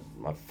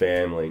 My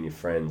family and your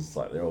friends,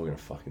 like they're all gonna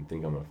fucking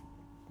think I'm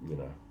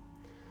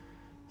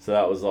So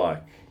that was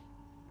like,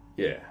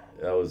 that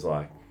was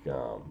like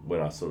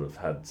when I sort of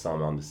had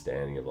some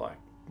understanding of like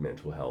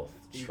mental health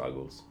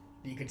struggles.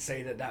 You could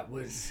see that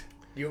was,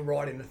 you're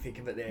right in the thick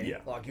of it there. Yeah.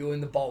 Like you're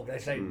in the bog. They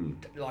say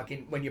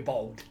when you're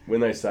bogged. When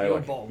they say you're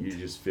like bogged. you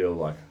just feel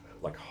like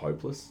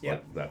hopeless. Yep.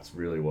 Like that's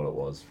really what it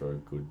was for a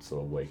good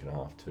sort of week and a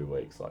half, 2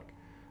 weeks. Like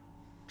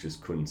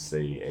just couldn't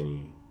see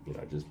any,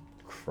 just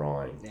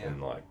crying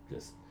and like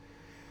just.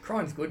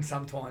 Crying's good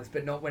sometimes,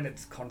 but not when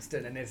it's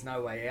constant and there's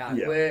no way out.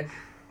 Yeah.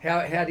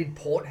 How did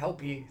Port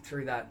help you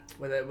through that?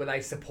 Were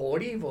they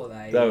supportive or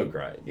they? They were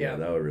great. Yeah,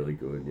 they were really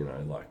good.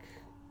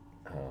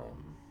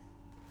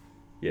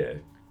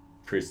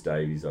 Chris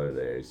Davies over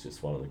there is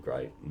just one of the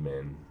great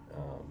men,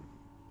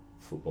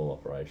 football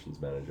operations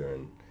manager,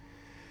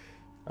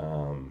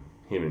 and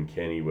him and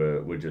Kenny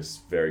were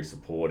just very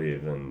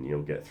supportive, and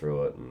you'll get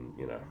through it, and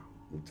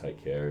we'll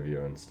take care of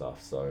you and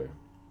stuff. So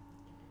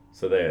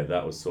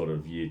that was sort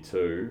of year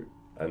 2,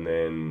 and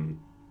then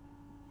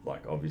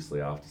like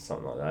obviously after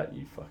something like that,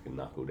 you fucking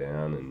knuckle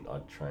down, and I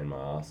trained my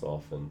ass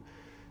off, and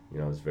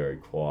I was very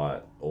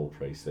quiet all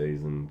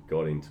pre-season.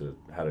 Got into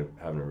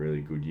having a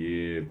really good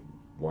year.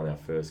 Won our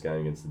first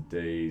game against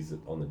the D's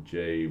on the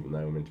G when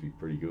they were meant to be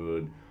pretty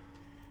good.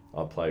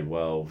 I played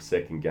well.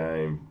 Second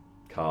game,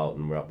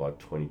 Carlton were up by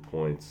 20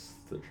 points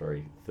the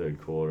third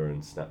quarter,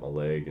 and snapped my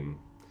leg and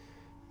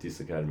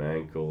dislocated my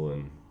ankle,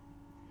 and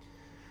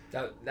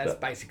that's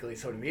basically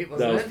sort of it,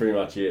 wasn't it? That was pretty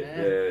much it.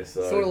 Yeah.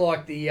 So sort of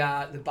like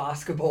the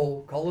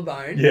basketball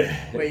collarbone. Yeah.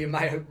 Where you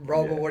made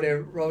Rob or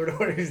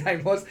whatever his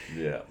name was.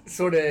 Yeah.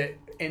 Sort of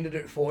ended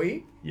it for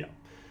you. Yeah.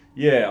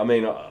 Yeah. I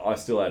mean, I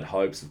still had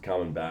hopes of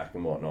coming back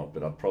and whatnot,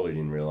 but I probably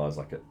didn't realise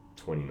like at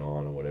 29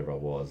 or whatever I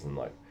was, and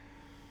like,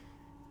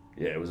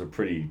 yeah, it was a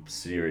pretty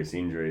serious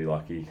injury.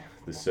 Like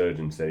the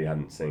surgeon said he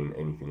hadn't seen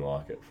anything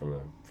like it from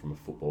a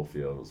football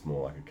field. It was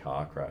more like a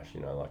car crash,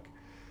 like.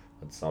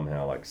 I'd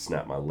somehow like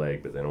snapped my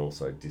leg, but then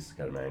also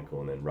dislocated my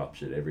ankle and then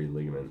ruptured every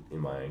ligament in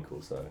my ankle.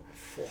 So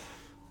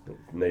it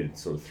needed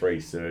sort of 3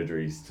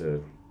 surgeries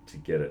to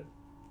get it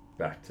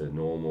back to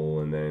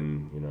normal, and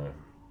then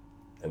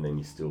and then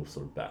you're still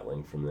sort of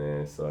battling from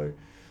there. So,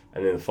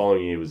 and then the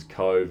following year was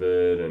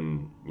COVID,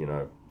 and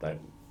they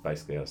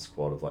basically had a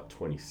squad of like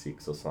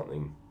 26 or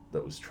something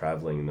that was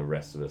travelling, and the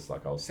rest of us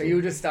like I was. So you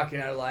were just stuck in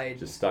Adelaide.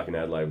 Just stuck in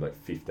Adelaide with like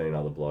 15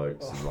 other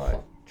blokes and like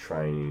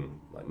training,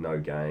 like no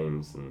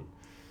games and.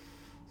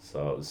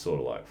 So it was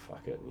sort of like,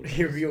 fuck it.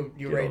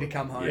 You're ready to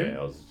come home? Yeah,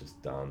 I was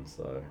just done,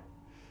 so.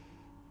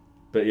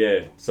 But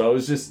yeah, so it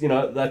was just,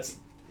 that's,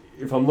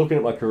 if I'm looking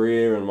at my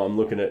career and I'm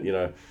looking at,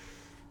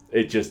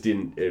 it just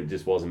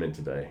wasn't meant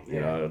to be.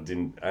 It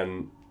didn't,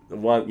 and the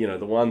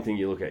one thing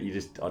you look at,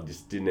 I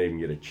just didn't even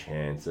get a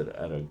chance at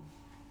a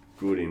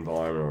good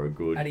environment or a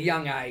good. At a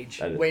young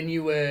age, when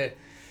you were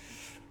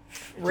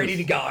ready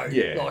to go,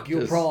 like you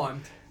were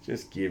primed.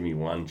 Just give me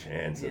one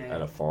chance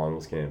at a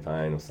finals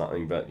campaign or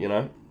something, but,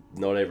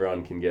 not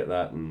everyone can get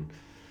that, and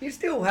you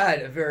still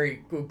had a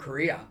very good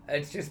career.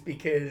 It's just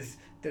because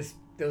there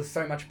was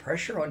so much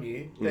pressure on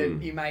you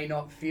that you may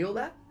not feel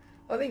that.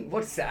 I think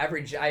what's the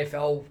average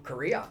AFL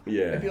career?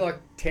 Yeah, it'd be like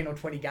 10 or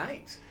 20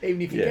 games,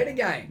 even if you get a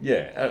game.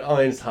 Yeah, I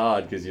mean it's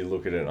hard because you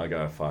look at it and I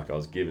go, fuck, I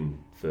was given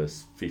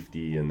first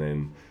 50 and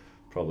then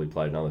probably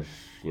played another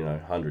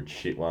 100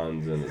 shit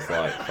ones, and it's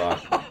like,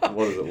 fuck,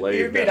 what does it leave?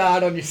 You're a bit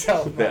hard on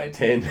yourself, about mate.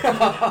 10.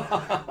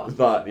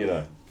 But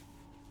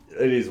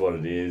it is what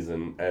it is,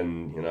 and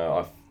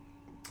I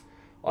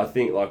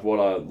think like what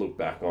I look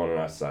back on and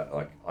I say,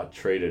 like, I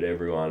treated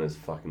everyone as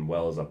fucking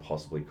well as I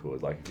possibly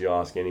could. Like if you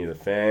ask any of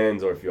the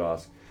fans or if you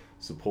ask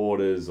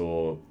supporters,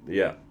 or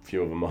a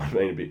few of them might have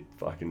been a bit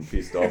fucking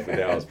pissed off with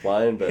how I was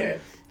playing, but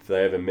if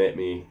they ever met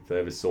me, if they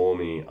ever saw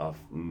me, I've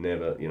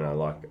never,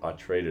 I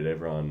treated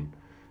everyone,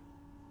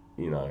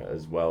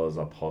 as well as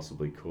I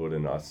possibly could,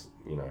 and that's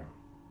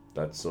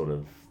sort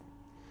of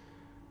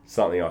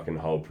something I can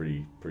hold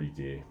pretty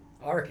dear.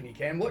 I reckon you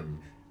can.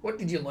 What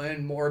did you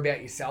learn more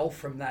about yourself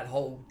from that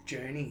whole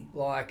journey?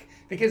 Like,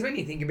 because when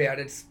you think about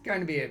it, it's going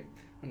to be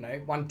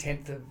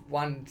 1/10 of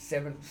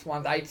 1/7,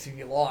 1/8 of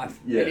your life.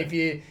 Yeah. And if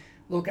you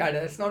look at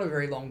it, it's not a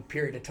very long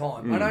period of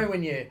time. I know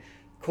when you're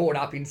caught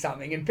up in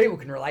something, and people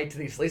can relate to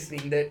this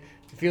listening, that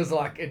it feels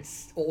like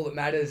it's all that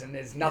matters and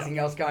there's nothing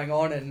else going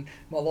on, and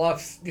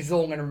this is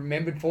all I'm going to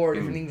remember for,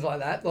 different things like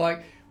that.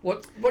 Like,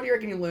 what do you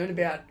reckon you learn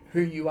about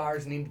who you are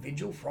as an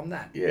individual from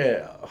that?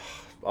 Yeah.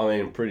 I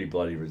mean, I'm pretty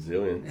bloody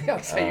resilient.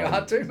 I'd say you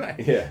are too, mate.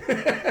 Yeah.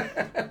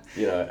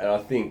 And I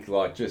think,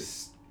 like,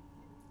 just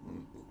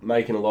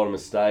making a lot of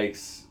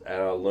mistakes,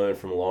 and I learned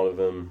from a lot of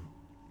them.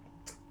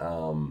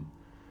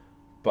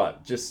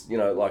 But just,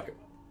 like,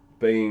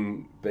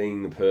 being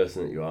the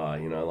person that you are,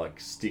 like,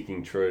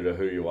 sticking true to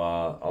who you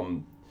are.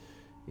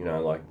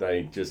 Like,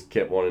 they just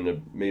kept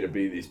wanting me to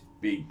be this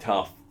big,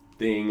 tough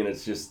thing, and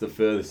it's just the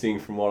furthest thing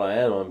from what I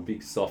am. I'm a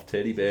big, soft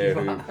teddy bear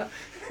who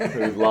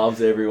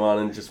loves everyone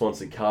and just wants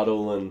to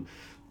cuddle, and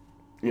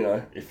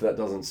if that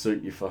doesn't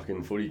suit your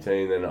fucking footy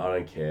team, then I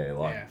don't care.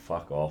 Like,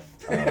 fuck off.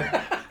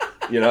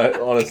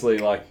 Honestly,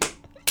 like,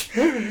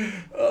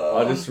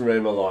 I just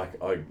remember, like,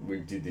 we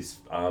did this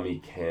army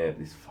camp,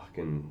 this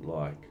fucking,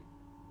 like,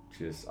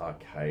 just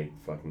arcade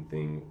fucking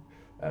thing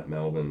at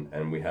Melbourne,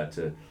 and we had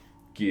to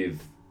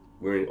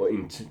we're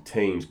in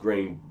teams,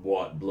 green,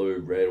 white, blue,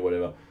 red, or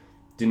whatever.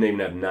 Didn't even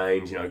have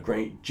names,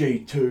 green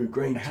G2,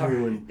 green 2,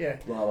 and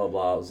blah blah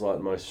blah. It was like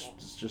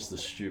it's just the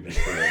stupidest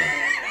thing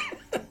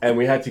ever. And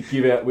we had to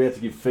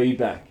give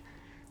feedback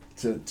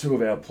to 2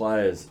 of our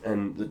players,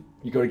 and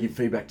you got to give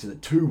feedback to the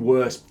 2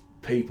 worst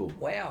people.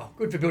 Wow,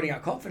 good for building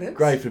up confidence.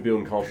 Great for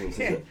building confidence,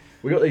 isn't it?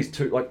 We got these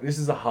 2. Like, this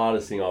is the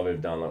hardest thing I've ever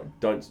done.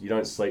 Like, you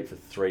don't sleep for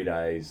 3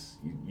 days.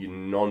 You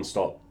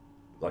non-stop,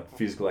 like,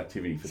 physical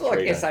activity for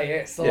 3 days. It's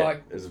like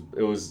SAS.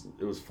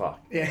 It was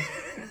fuck. Yeah.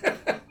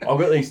 I've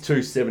got these 2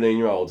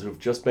 17-year-olds who have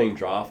just been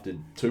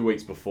drafted 2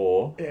 weeks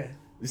before. Yeah.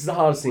 This is the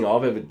hardest thing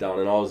I've ever done,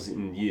 and I was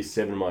in year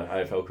 7 of my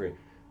AFL career.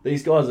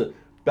 These guys are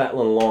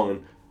battling along,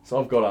 and so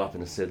I've got up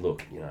and I said,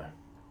 look,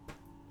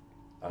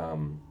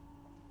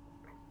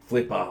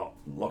 Flipper,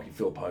 Lockie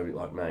Filipovic,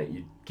 like, mate,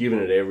 you're giving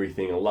it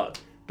everything a lot,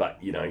 but,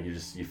 your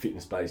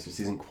fitness base just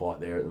isn't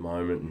quite there at the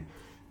moment. And,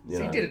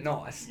 so you did it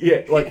nice.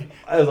 Yeah, like,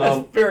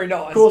 that's very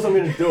nice. Of course I'm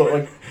going to do it,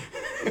 like,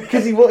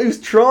 because he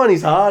was trying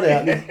his heart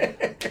out.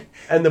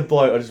 And the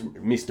bloke, I just,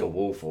 Mr.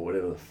 Wolf or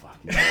whatever the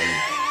fuck his name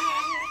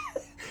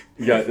is.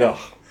 You go,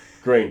 oh,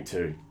 green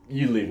 2,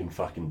 you live in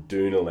fucking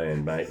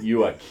Doonaland, mate.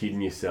 You are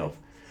kidding yourself.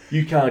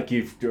 You can't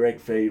give direct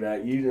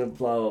feedback. You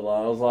blah, blah,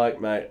 blah. I was like,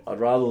 mate, I'd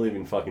rather live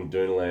in fucking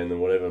Doonaland than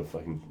whatever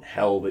fucking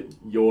hell that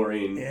you're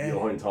in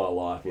your entire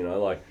life,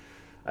 like.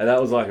 And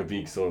that was like a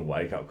big sort of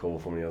wake-up call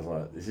for me. I was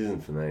like, this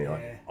isn't for me.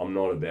 Like, I'm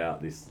not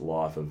about this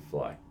life of,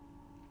 like,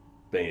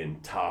 being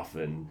tough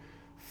and,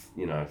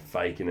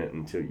 faking it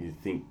until you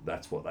think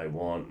that's what they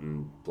want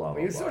and blah, blah,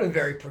 blah. You're sort of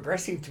very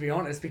progressive, to be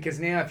honest, because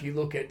now if you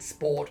look at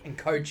sport and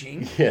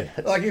coaching,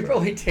 you're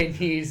probably 10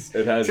 years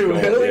too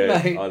early,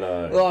 mate. I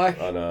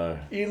know.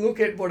 You look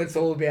at what it's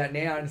all about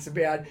now, and it's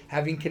about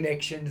having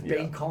connections,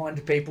 being kind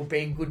to people,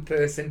 being a good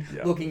person,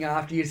 looking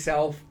after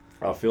yourself.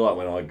 I feel like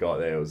when I got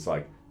there, it was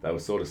like, they were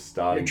sort of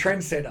starting... You're a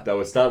trendsetter. They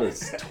were starting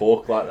to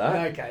talk like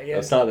that. Okay, yeah. They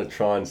were starting to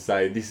try and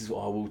say, this is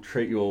why we'll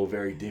treat you all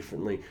very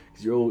differently,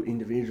 because you're all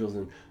individuals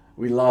and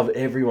we love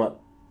everyone.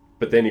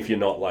 But then if you're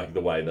not like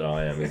the way that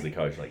I am as the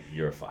coach, like,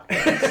 you're a fucking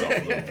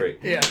soft little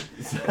prick. Yeah.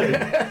 So,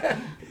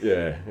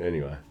 yeah,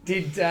 anyway.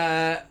 Did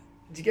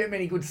you get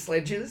many good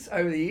sledges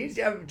over the years?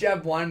 Do you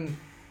have one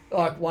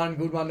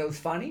good one that was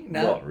funny?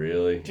 No? Not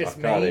really. Just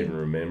I can't even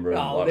remember.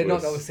 Oh, they're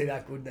not obviously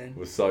that good then.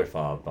 We're so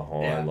far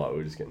behind, like, we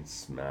were just getting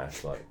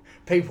smashed, like...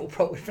 People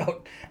probably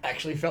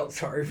actually felt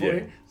sorry for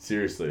you.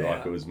 Seriously,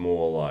 like, it was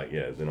more like,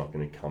 they're not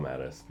going to come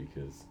at us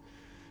because,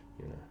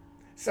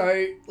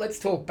 So, let's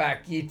talk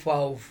back, year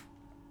 12,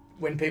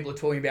 when people are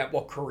talking about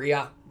what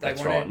career they want.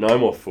 That's right, no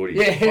more footy.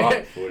 Yeah.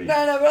 Fuck footy.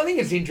 No, but I think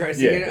it's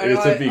interesting. Yeah,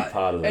 it's a big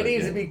part of it. It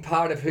is a big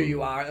part of who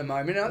you are at the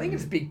moment, and I think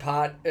it's a big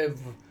part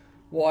of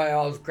why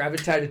I was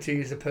gravitated to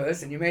you as a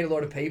person. You meet a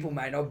lot of people,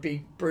 mate, I'll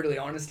be brutally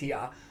honest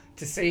here,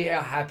 to see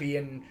how happy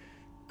and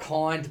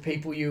kind to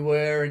people you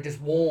were and just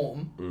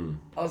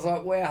warm. I was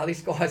like, wow, this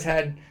guy's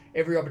had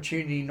every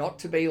opportunity not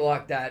to be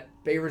like that,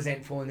 be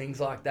resentful and things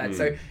like that.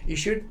 So you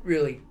should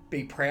really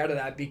be proud of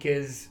that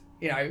because,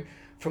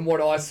 from what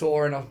I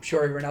saw, and I'm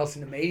sure everyone else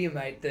in the media,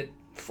 mate, that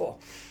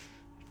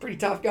pretty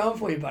tough going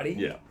for you, buddy.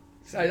 Yeah.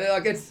 So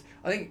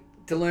I think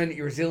to learn that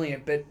you're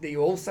resilient, but that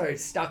you also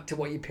stuck to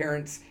what your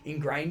parents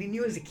ingrained in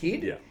you as a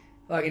kid. Yeah.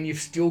 Like, and you've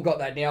still got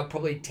that now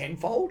probably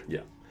tenfold.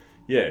 Yeah.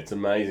 Yeah, it's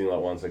amazing, like,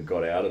 once I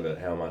got out of it,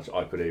 how much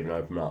I could even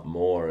open up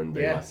more and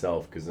be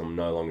myself because I'm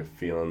no longer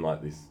feeling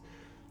like this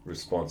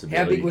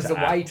responsibility. How big was the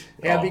weight?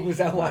 How big was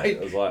that weight?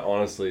 It was like,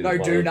 honestly, one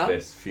of the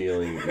best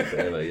feelings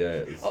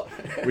ever,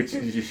 which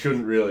you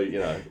shouldn't really,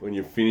 when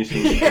you're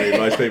finishing your career,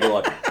 most people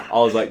are like, I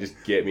was like, just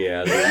get me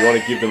out of here. You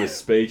want to give them a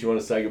speech? You want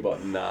to say goodbye?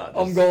 Nah.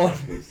 I'm gone.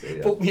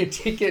 Book me a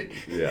ticket.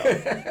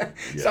 Yeah.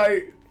 So,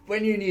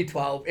 when you're in year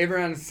 12,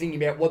 everyone's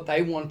thinking about what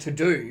they want to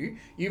do.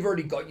 You've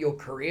already got your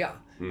career.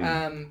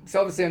 So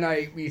obviously I know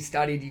you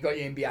studied, you got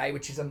your MBA,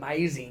 which is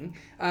amazing.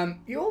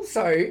 You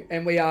also,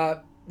 and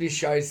this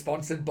show is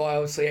sponsored by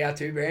obviously our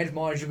 2 brands,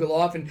 Mine Sugar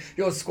Life and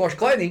your Squash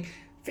Clothing.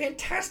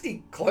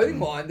 Fantastic clothing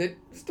line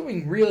that's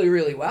doing really,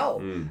 really well.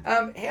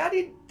 How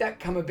did that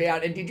come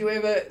about? And did you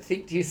ever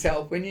think to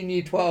yourself when you're in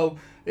year 12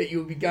 that you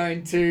would be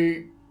going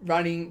to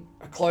running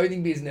a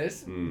clothing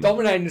business,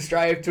 dominating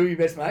Australia with 2 of your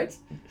best mates?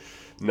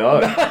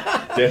 No,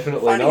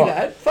 definitely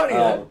not. Funny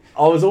that.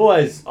 I was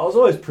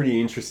always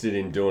pretty interested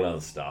in doing other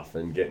stuff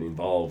and getting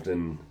involved.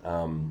 And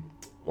one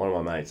of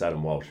my mates,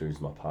 Adam Walsh, who's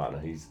my partner,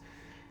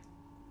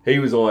 he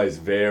was always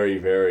very,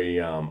 very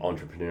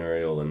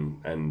entrepreneurial,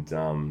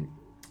 and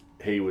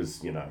he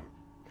was,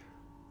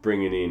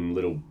 bringing in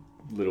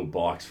little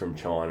bikes from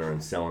China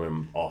and selling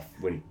them off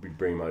when we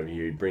bring them over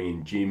here. He'd bring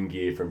in gym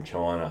gear from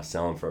China,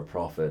 selling for a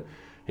profit.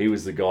 He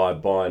was the guy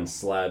buying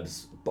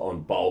slabs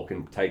on bulk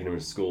and taking them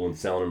to school and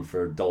selling them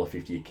for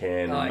 $1.50 a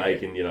can and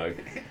making,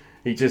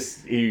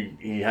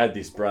 he had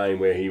this brain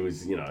where he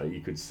was,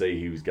 you could see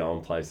he was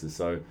going places.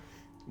 So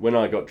when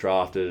I got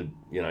drafted,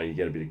 you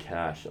get a bit of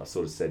cash. I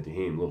sort of said to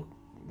him, look,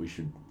 we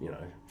should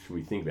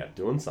we think about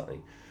doing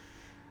something?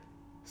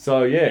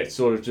 So yeah, it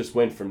sort of just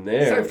went from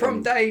there. So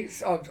from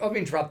I've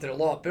interrupted a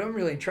lot, but I'm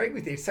really intrigued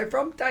with this. So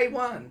from day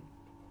one,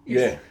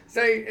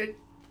 so it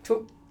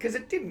took, because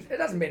it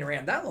hasn't been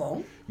around that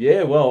long.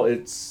 Yeah, well,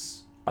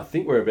 I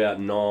think we're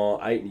about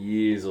 8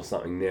 years or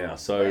something now.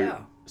 So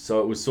wow. So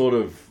it was sort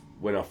of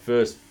when I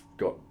first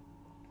got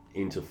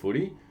into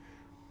footy,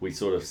 we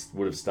sort of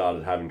would have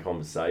started having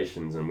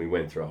conversations, and we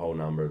went through a whole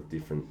number of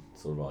different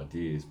sort of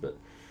ideas. But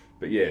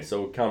yeah,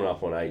 so we're coming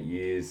up on 8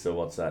 years. So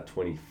what's that?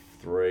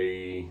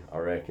 23, I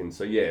reckon.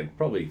 So yeah,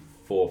 probably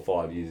 4 or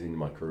 5 years into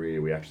my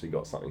career, we actually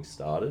got something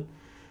started.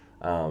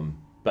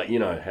 But you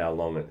know how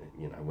long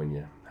when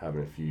you're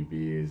having a few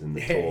beers and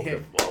the talk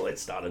of, well,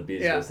 let's start a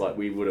business, like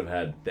we would have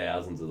had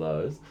thousands of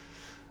those.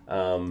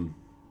 And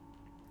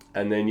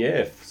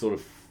then sort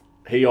of,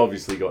 he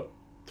obviously got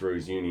through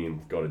his uni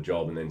and got a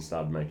job, and then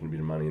started making a bit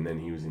of money, and then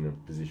he was in a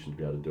position to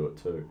be able to do it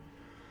too.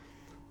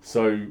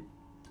 So,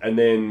 and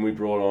then we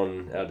brought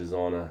on our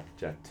designer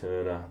Jack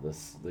Turner,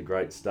 the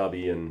great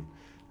Stubby, and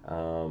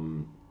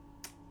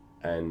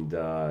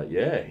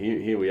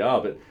here we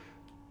are. But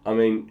I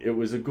mean, it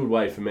was a good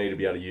way for me to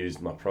be able to use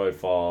my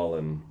profile,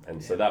 and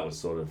so that was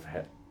sort of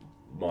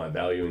my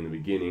value in the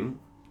beginning,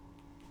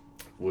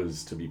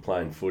 was to be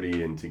playing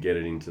footy and to get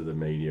it into the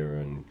media.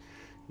 And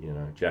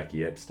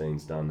Jackie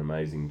Epstein's done an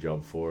amazing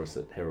job for us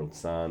at Herald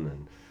Sun,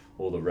 and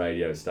all the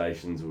radio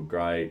stations were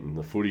great, and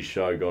the footy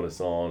show got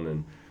us on.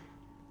 And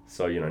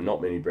so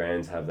not many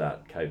brands have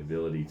that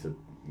capability to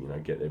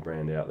get their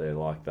brand out there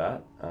like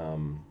that.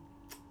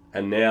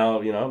 And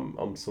now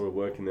I'm sort of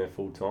working there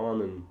full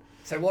time. And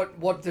so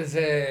what does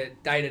a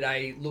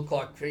day-to-day look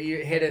like for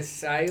you? Head of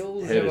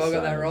sales? Have I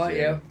got that right?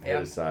 Yeah.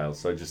 Head of sales.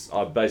 So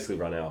I basically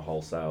run our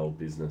wholesale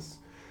business.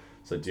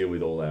 So deal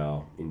with all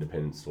our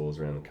independent stores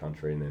around the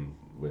country, and then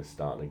we're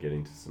starting to get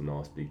into some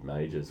nice big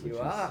majors,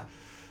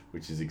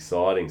 which is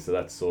exciting. So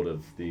that's sort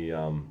of the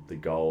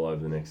goal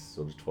over the next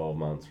sort of 12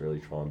 months, really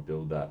try and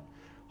build that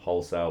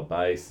wholesale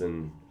base.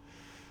 And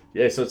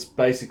so it's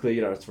basically,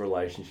 it's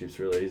relationships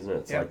really, isn't it?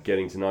 It's like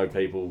getting to know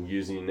people,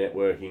 using your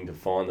networking to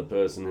find the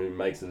person who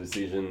makes the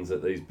decisions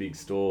at these big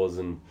stores,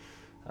 and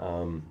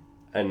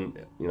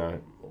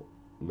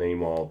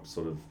meanwhile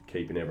sort of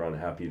keeping everyone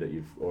happy that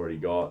you've already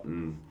got,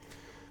 and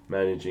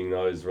managing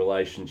those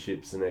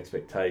relationships and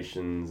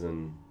expectations,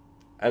 and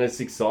it's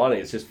exciting.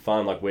 It's just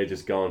fun. Like, we're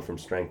just going from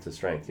strength to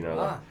strength,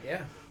 I've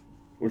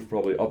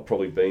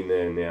probably been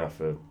there now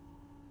for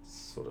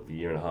sort of a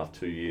year and a half,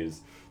 2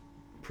 years,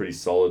 pretty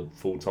solid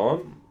full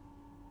time.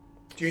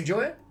 Do you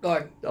enjoy it?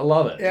 Like, I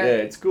love it. Yeah,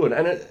 it's good,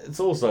 and it's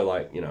also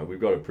like we've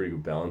got a pretty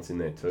good balance in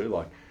there too.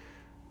 Like,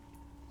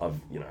 I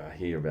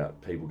hear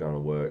about people going to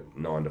work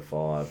 9 to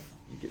 5.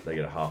 They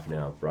get a half an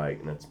hour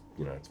break, and it's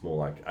it's more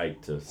like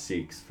 8 to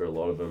 6 for a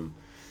lot of them.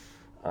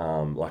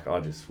 Like, I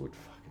just would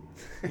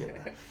fucking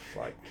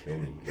like kill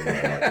me.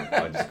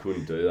 I just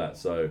couldn't do that.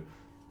 So,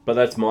 but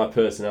that's my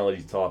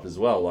personality type as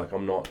well. Like,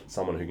 I'm not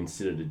someone who can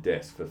sit at a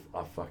desk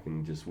I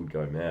fucking just would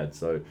go mad.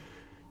 So,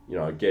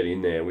 I get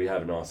in there, we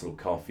have a nice little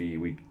coffee,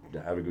 we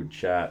have a good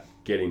chat,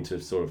 get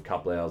into sort of a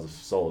couple hours of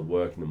solid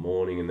work in the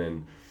morning, and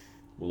then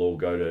we'll all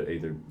go to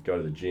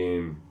the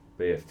gym,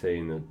 BFT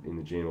in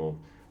the gym, or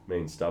me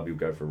and Stubby will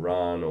go for a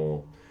run,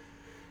 or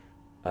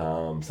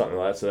something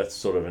like that. So that's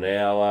sort of an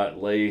hour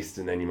at least,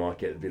 and then you might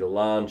get a bit of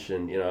lunch,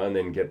 and and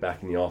then get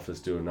back in the office,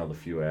 do another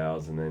few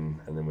hours, and then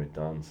we're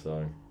done.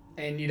 So.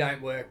 And you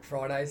don't work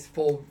Fridays,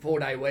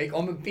 4-day week.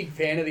 I'm a big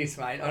fan of this,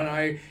 mate. I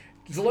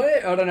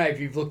don't know if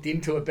you've looked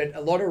into it, but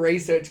a lot of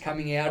research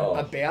coming out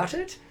about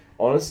it.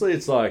 Honestly,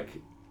 it's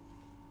like,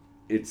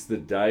 it's the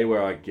day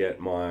where I get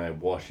my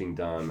washing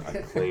done, I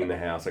clean the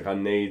house. Like, I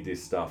need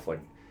this stuff. Like,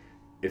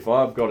 if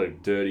I've got a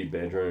dirty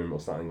bedroom or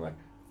something, like,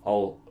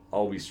 I'll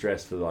be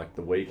stressed for like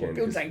the weekend. It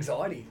builds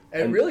anxiety.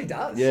 It really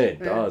does. Yeah,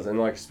 it does. And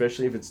like,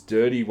 especially if it's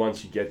dirty,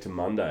 once you get to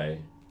Monday,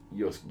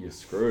 you're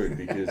screwed,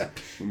 because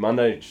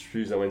Monday,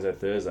 Tuesday, Wednesday,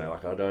 Thursday,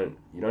 like, you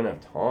don't have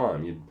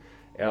time. You're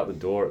out the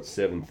door at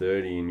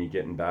 7:30, and you're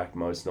getting back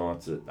most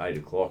nights at 8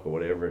 o'clock or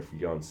whatever, if you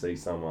go and see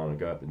someone or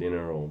go out for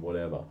dinner or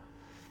whatever.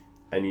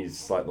 And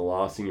it's like, the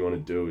last thing you want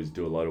to do is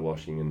do a load of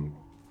washing and,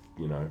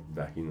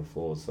 vacuum the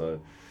floors.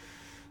 So,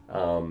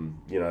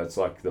 it's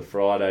like the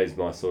Friday's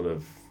my sort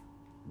of,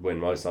 when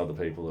most other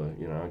people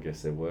are, I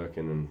guess they're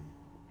working,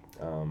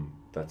 and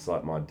that's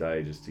like my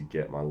day just to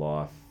get my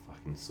life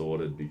fucking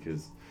sorted,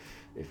 because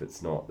if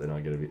it's not, then I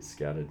get a bit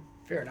scattered.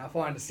 Fair enough,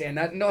 I understand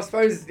that. And I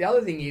suppose the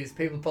other thing is,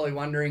 people are probably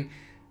wondering,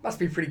 must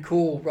be pretty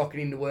cool rocking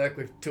into work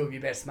with two of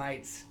your best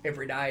mates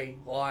every day.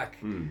 Like,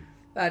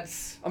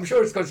 that's, I'm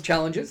sure it's got its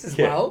challenges as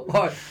well.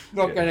 Like,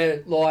 not going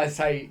to lie,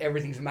 say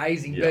everything's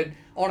amazing, but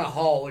on a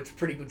whole, it's a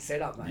pretty good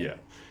setup, mate.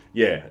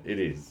 Yeah, it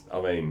is.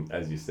 I mean,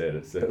 as you said,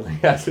 it certainly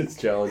has its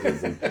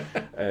challenges,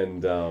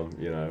 and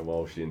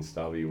Walshy and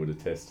Stubby would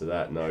attest to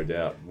that, no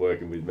doubt.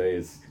 Working with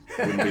me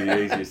wouldn't be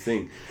the easiest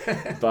thing,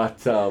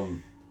 but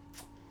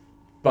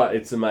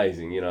it's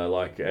amazing,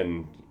 like,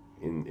 and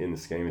in the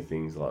scheme of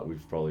things, like,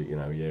 we've probably,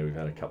 we've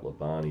had a couple of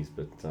Barneys,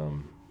 but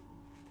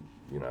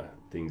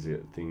things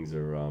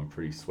are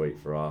pretty sweet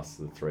for us,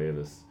 the three of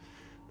us.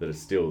 that are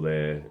still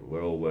there.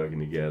 We're all working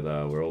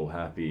together. We're all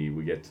happy.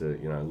 We get to,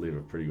 live a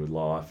pretty good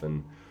life.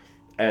 And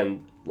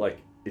like,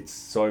 it's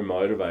so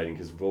motivating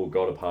because we've all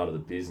got a part of the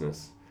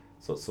business.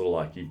 So it's sort of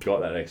like you've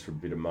got that extra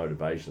bit of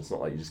motivation. It's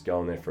not like you're just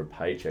going there for a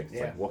paycheck. It's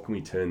like, what can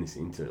we turn this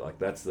into? Like,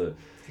 that's the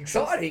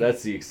exciting.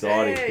 That's the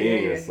exciting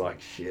thing. Yeah. It's like,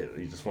 shit,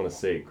 you just want to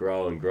see it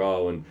grow and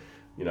grow. And,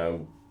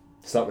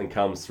 something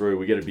comes through,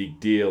 we get a big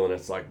deal, and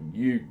it's like,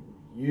 you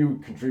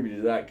contributed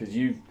to that because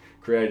you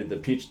created the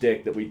pitch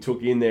deck that we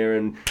took in there,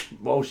 and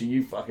Walshy,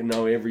 you fucking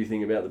know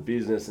everything about the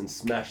business and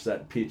smashed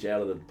that pitch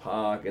out of the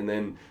park. And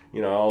then, I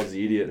was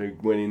the idiot who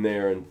went in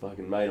there and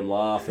fucking made them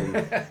laugh. And,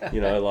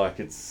 like,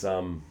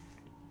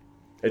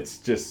 it's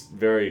just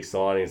very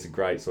exciting. It's a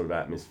great sort of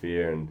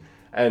atmosphere,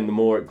 and the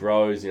more it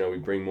grows, we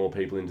bring more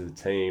people into the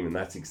team, and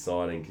that's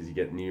exciting because you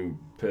get new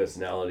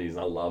personalities.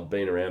 I love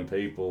being around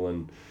people,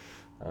 and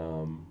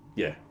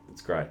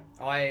it's great.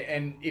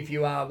 And if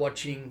you are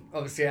watching,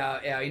 obviously,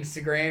 our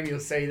Instagram, you'll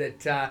see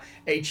that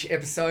each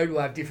episode will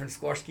have different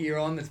squash gear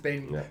on that's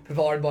been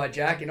provided by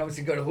Jack. And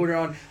obviously got a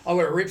hooder on. I've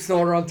got a rip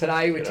snorter on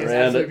today, which is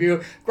absolutely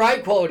beautiful.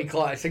 Great quality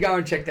clothes. So go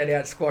and check that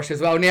out, Squash, as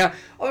well. Now,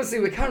 obviously,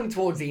 we're coming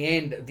towards the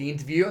end of the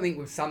interview. I think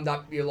we've summed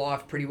up your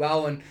life pretty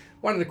well. And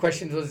one of the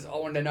questions I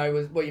wanted to know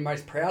was what you're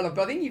most proud of.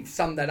 But I think you've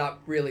summed that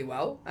up really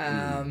well.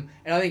 And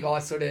I think I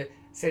sort of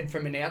said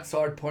from an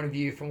outside point of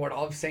view, from what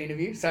I've seen of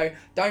you. So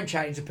don't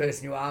change the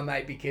person you are,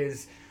 mate,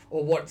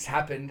 or what's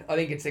happened. I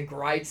think it's a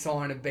great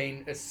sign of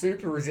being a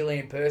super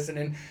resilient person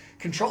and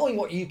controlling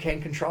what you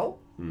can control.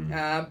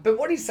 But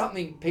what is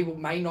something people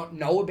may not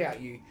know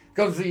about you?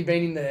 Because you've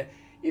been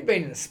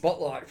in the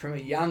spotlight from a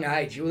young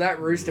age. You were that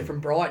rooster from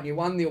Brighton. You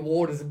won the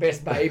award as the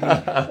best baby.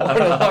 What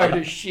a load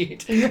of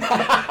shit.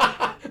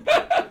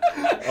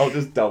 I'll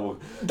just double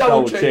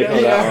check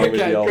on that one with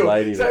the old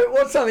lady. So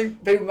what's something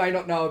people may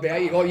not know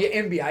about you? Well, your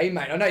MBA,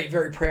 mate. I know you're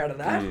very proud of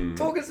that.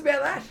 Talk us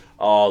about that.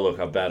 Oh, look,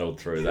 I battled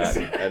through that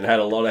and had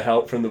a lot of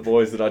help from the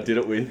boys that I did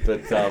it with.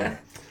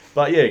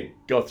 But yeah,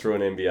 got through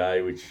an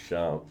MBA, which,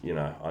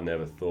 I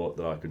never thought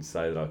that I could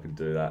say that I could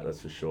do that.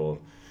 That's for sure.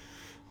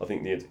 I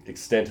think the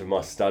extent of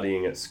my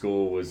studying at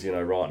school was,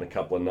 writing a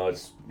couple of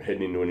notes,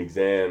 heading into an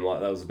exam. Like,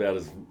 that was about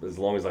as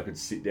long as I could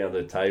sit down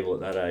at a table at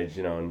that age,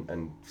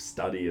 and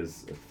study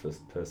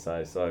per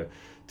se. So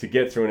to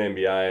get through an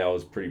MBA, I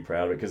was pretty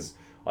proud of it because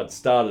I'd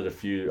started a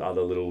few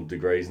other little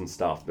degrees and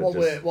stuff. But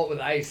what were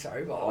they,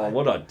 sorry?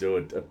 What I'd do,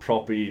 a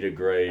property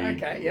degree,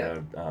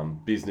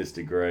 business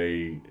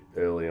degree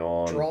early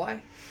on.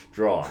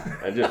 Dry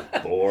and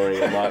just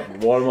boring. I'm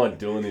like, what am I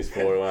doing this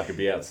for when I could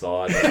be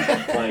outside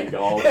playing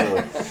golf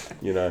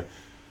or,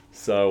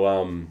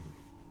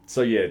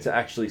 So yeah, to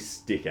actually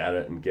stick at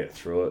it and get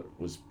through it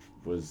was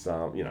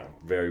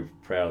very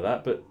proud of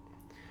that. But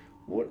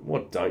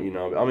what don't you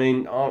know? I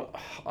mean,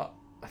 I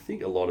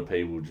think a lot of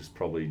people just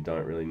probably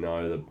don't really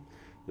know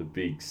the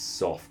big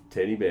soft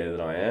teddy bear that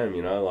I am.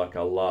 Like,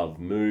 I love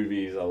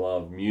movies, I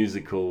love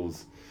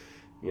musicals.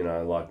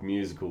 Like,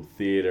 musical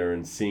theatre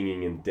and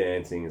singing and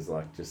dancing is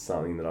like just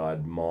something that I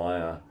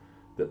admire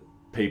that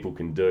people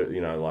can do,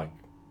 like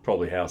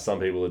probably how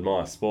some people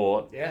admire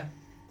sport. Yeah.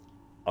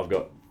 I've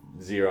got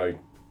zero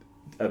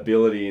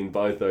ability in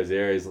both those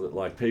areas.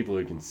 Like, people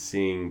who can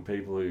sing,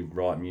 people who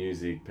write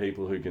music,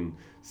 people who can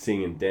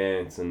sing and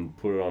dance and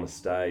put it on a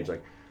stage.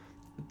 Like,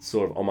 it's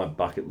sort of on my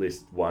bucket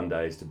list one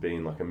day is to be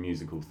in like a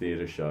musical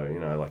theatre show,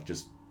 like,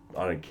 just,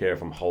 I don't care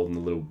if I'm holding the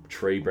little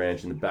tree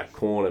branch in the back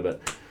corner,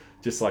 but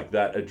just like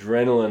that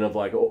adrenaline of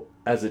like,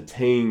 as a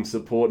team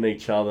supporting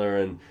each other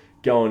and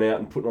going out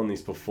and putting on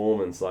this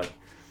performance, like,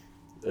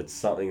 it's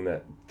something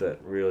that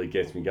really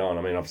gets me going.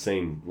 I mean, I've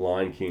seen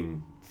Lion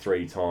King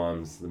 3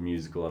 times, the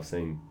musical. I've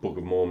seen Book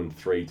of Mormon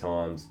 3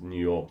 times, New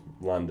York,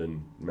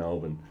 London,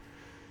 Melbourne.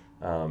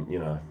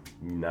 You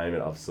name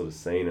it, I've sort of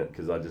seen it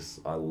because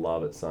I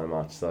love it so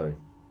much. So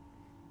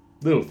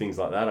little things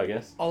like that, I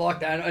guess. I like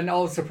that, and I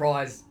was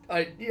surprised.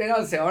 I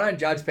don't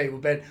judge people,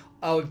 but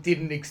I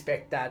didn't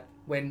expect that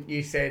when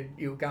you said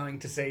you were going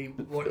to see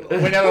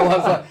whenever I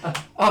was like,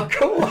 oh,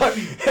 come on,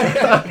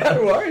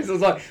 no worries. I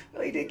was like,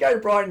 well, he did go to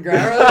Brighton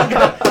Grammar.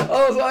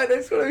 I was like,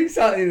 there's got to be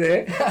something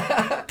there.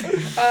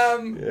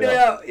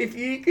 Now, if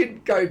you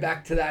could go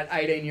back to that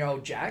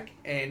 18-year-old Jack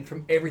and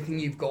from everything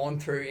you've gone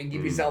through and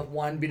give yourself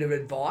one bit of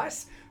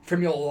advice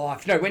from your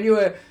life, when you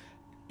were,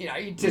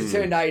 you just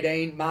turned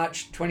 18,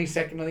 March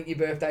 22nd, I think your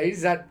birthday is.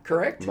 Is that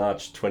correct?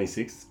 March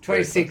 26th.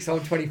 26th on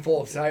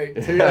 24th, so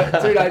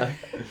 2 days.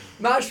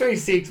 March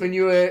 26th, when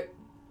you were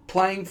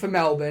playing for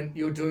Melbourne,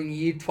 you were doing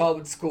year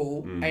 12 at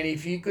school, and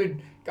if you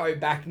could go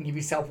back and give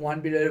yourself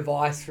one bit of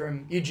advice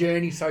from your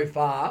journey so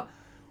far,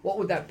 what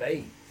would that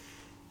be?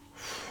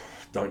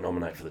 Don't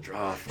nominate for the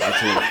draft. Wait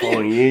till the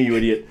following year, you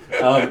idiot.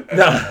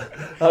 No,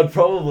 I'd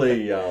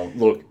probably,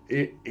 look,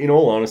 in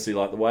all honesty,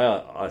 like, the way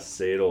I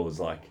see it all is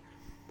like,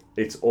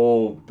 it's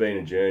all been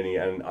a journey,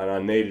 and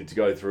I needed to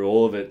go through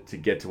all of it to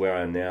get to where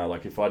I am now.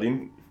 Like, if I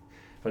didn't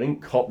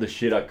cop the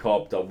shit I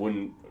copped, I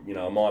wouldn't,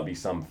 I might be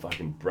some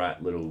fucking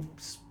brat little,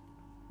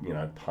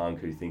 punk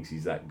who thinks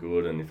he's that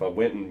good. And if I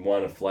went and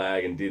won a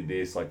flag and did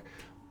this, like,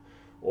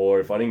 or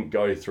if I didn't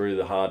go through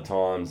the hard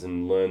times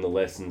and learn the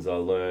lessons I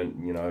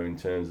learned, you know, in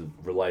terms of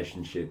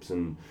relationships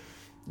and,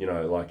 you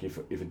know, like if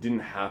it didn't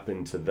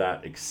happen to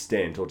that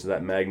extent or to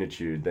that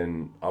magnitude,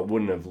 then I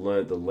wouldn't have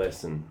learnt the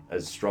lesson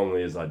as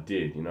strongly as I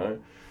did, you know.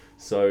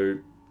 So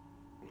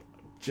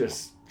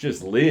just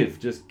live,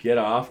 just get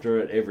after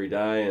it every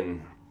day,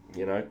 and,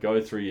 you know,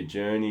 go through your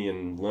journey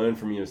and learn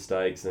from your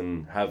mistakes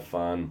and have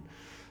fun.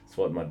 It's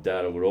what my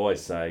dad would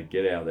always say: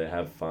 get out there,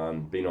 have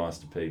fun, be nice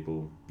to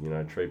people, you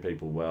know, treat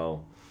people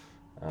well,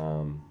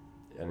 and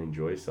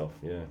enjoy yourself.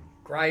 Yeah.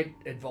 Great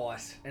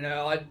advice. You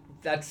know,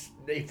 that's,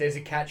 if there's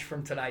a catch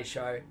from today's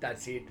show,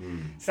 that's it.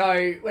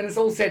 So when it's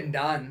all said and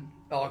done,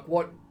 like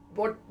what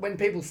when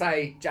people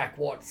say, Jack,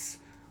 what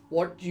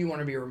do you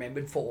want to be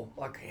remembered for?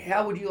 Like,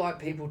 how would you like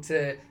people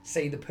to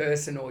see the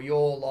person or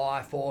your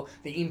life or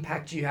the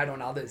impact you had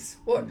on others?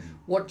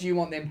 What do you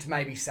want them to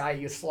maybe say,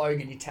 your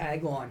slogan, your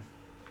tagline?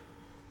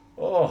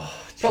 Oh,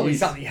 probably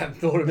something you haven't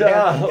thought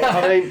about. No,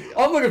 I mean,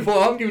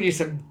 I'm giving you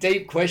some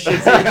deep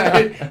questions. You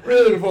know,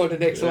 really looking forward to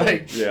next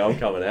week. Yeah, I'm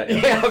coming at you.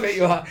 Yeah, I bet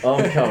you are.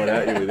 I'm coming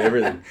at you with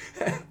everything.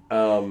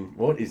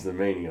 What is the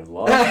meaning of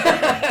life?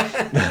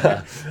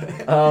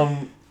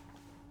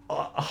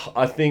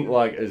 I think,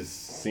 like, as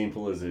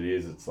simple as it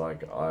is, it's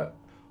like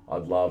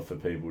I'd love for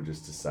people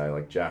just to say,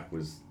 like, Jack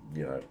was,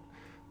 you know,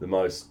 the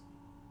most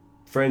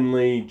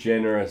friendly,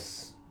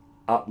 generous,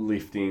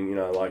 uplifting, you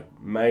know, like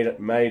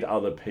made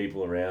other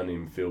people around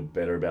him feel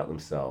better about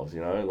themselves, you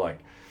know, like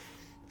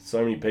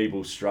so many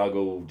people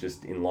struggle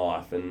just in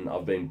life, and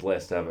I've been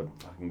blessed to have a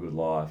fucking good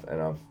life,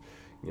 and I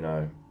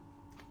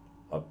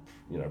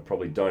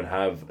probably don't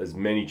have as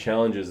many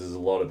challenges as a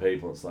lot of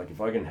people. It's like, if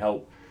I can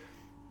help,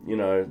 you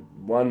know,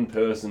 one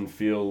person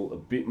feel a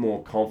bit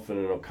more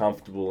confident or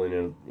comfortable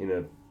in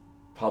a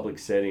public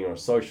setting or a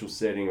social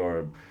setting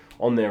or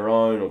on their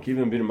own, or give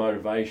them a bit of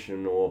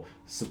motivation or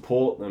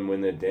support them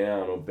when they're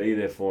down or be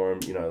there for them,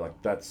 you know, like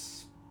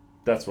that's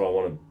what I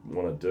want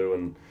to do.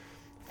 And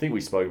I think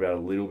we spoke about it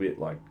a little bit,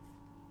 like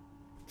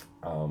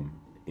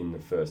in the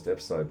first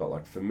episode, but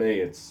like for me,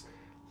 it's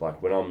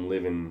like when I'm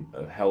living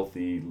a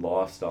healthy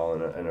lifestyle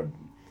and a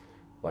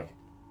like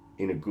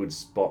in a good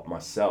spot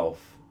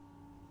myself,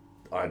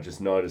 I just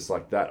notice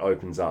like that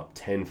opens up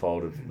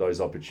tenfold of those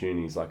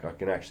opportunities. Like I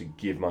can actually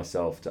give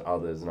myself to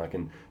others and I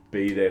can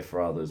be there for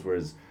others,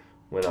 whereas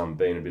when I'm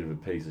being a bit of a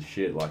piece of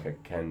shit, like I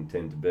can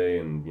tend to be,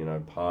 and, you know,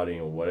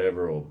 partying or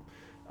whatever, or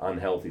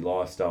unhealthy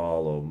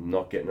lifestyle, or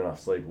not getting enough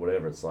sleep, or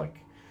whatever, it's like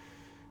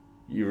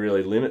you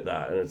really limit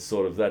that. And it's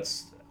sort of,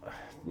 that's,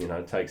 you know,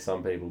 it takes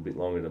some people a bit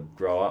longer to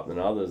grow up than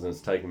others, and it's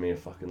taken me a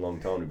fucking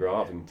long time to grow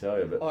up, I can tell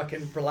you. But I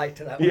can relate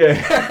to that one.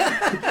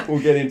 Yeah, we'll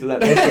get into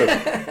that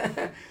next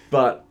week.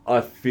 But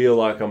I feel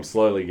like I'm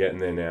slowly getting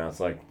there now.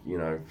 It's like, you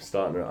know,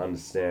 starting to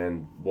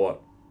understand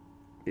what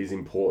is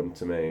important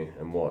to me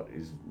and what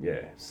is,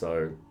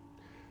 so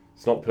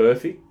it's not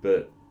perfect,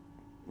 but,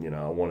 you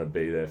know, I want to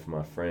be there for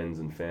my friends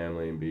and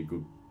family and be a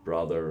good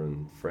brother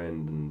and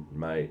friend and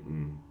mate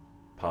and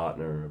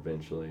partner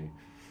eventually.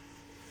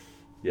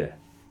 Yeah.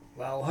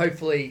 Well,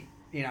 hopefully,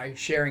 you know,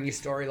 sharing your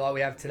story like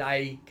we have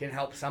today can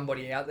help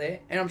somebody out there,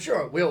 and I'm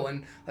sure it will.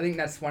 And I think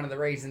that's one of the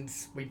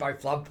reasons we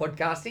both love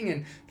podcasting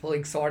and fully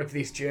excited for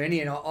this journey.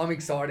 And I'm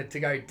excited to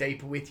go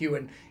deeper with you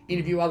and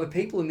interview other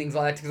people and things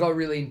like that, because I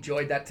really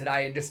enjoyed that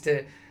today. And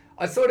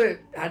I sort of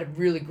had a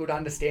really good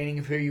understanding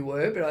of who you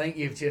were, but I think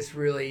you've just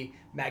really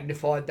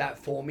magnified that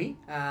for me.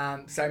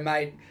 So,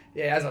 mate,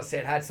 yeah, as I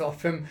said, hats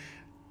off from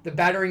the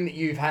battering that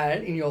you've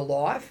had in your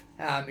life.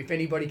 If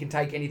anybody can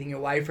take anything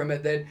away from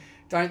it, that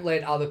don't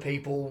let other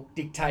people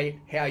dictate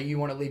how you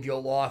want to live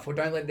your life, or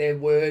don't let their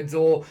words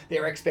or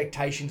their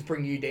expectations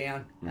bring you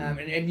down.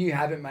 And you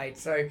haven't, mate.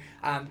 So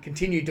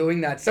continue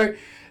doing that. So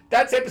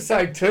that's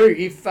episode 2.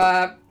 If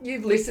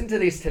you've listened to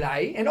this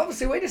today, and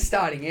obviously we're just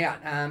starting out.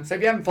 So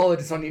if you haven't followed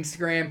us on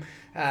Instagram,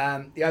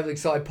 the Overly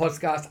Excited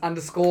Podcast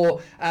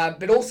 _,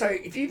 but also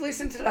if you've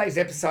listened to today's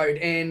episode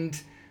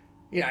and,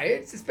 you know,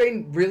 it's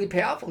been really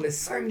powerful, there's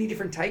so many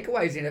different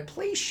takeaways in it,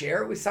 please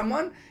share it with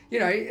someone. You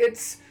know,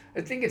 I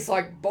think it's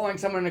like buying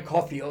someone a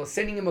coffee or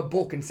sending them a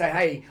book and say,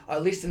 hey, I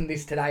listened to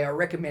this today, I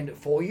recommend it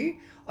for you.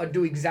 I'd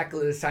do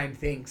exactly the same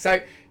thing.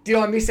 So did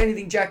I miss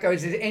anything, Jacko?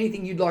 Is there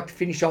anything you'd like to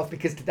finish off?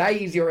 Because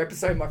today is your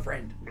episode, my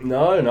friend.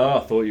 No, I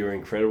thought you were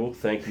incredible.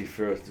 Thank you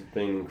for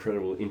being an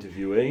incredible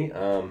interviewer.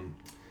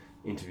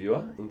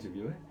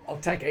 I'll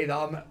take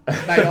either.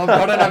 Mate, I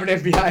don't have an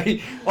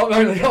MBA.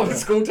 I'm a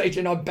school teacher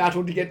and I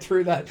battled to get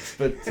through that.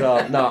 But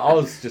no, I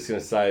was just going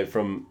to say,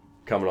 from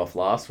coming off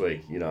last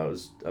week, you know, it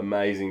was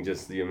amazing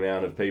just the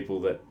amount of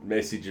people that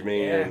messaged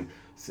me and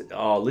said,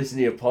 oh, listen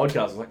to your podcast.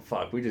 I was like,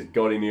 fuck, we just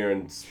got in here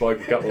and spoke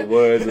a couple of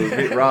words. It was a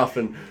bit rough,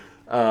 and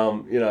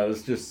you know,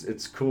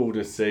 it's cool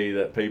to see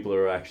that people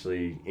are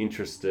actually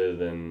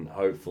interested, and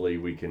hopefully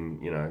we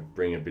can, you know,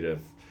 bring a bit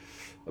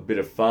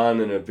of fun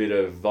and a bit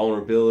of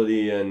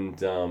vulnerability, and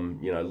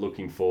you know,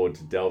 looking forward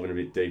to delving a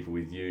bit deeper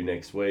with you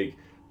next week,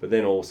 but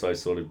then also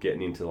sort of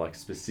getting into like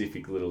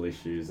specific little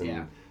issues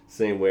and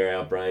seeing where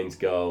our brains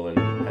go,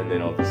 and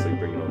then obviously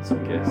bringing on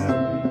some guests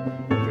will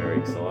be very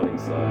exciting.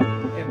 So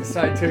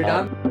episode 2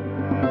 done.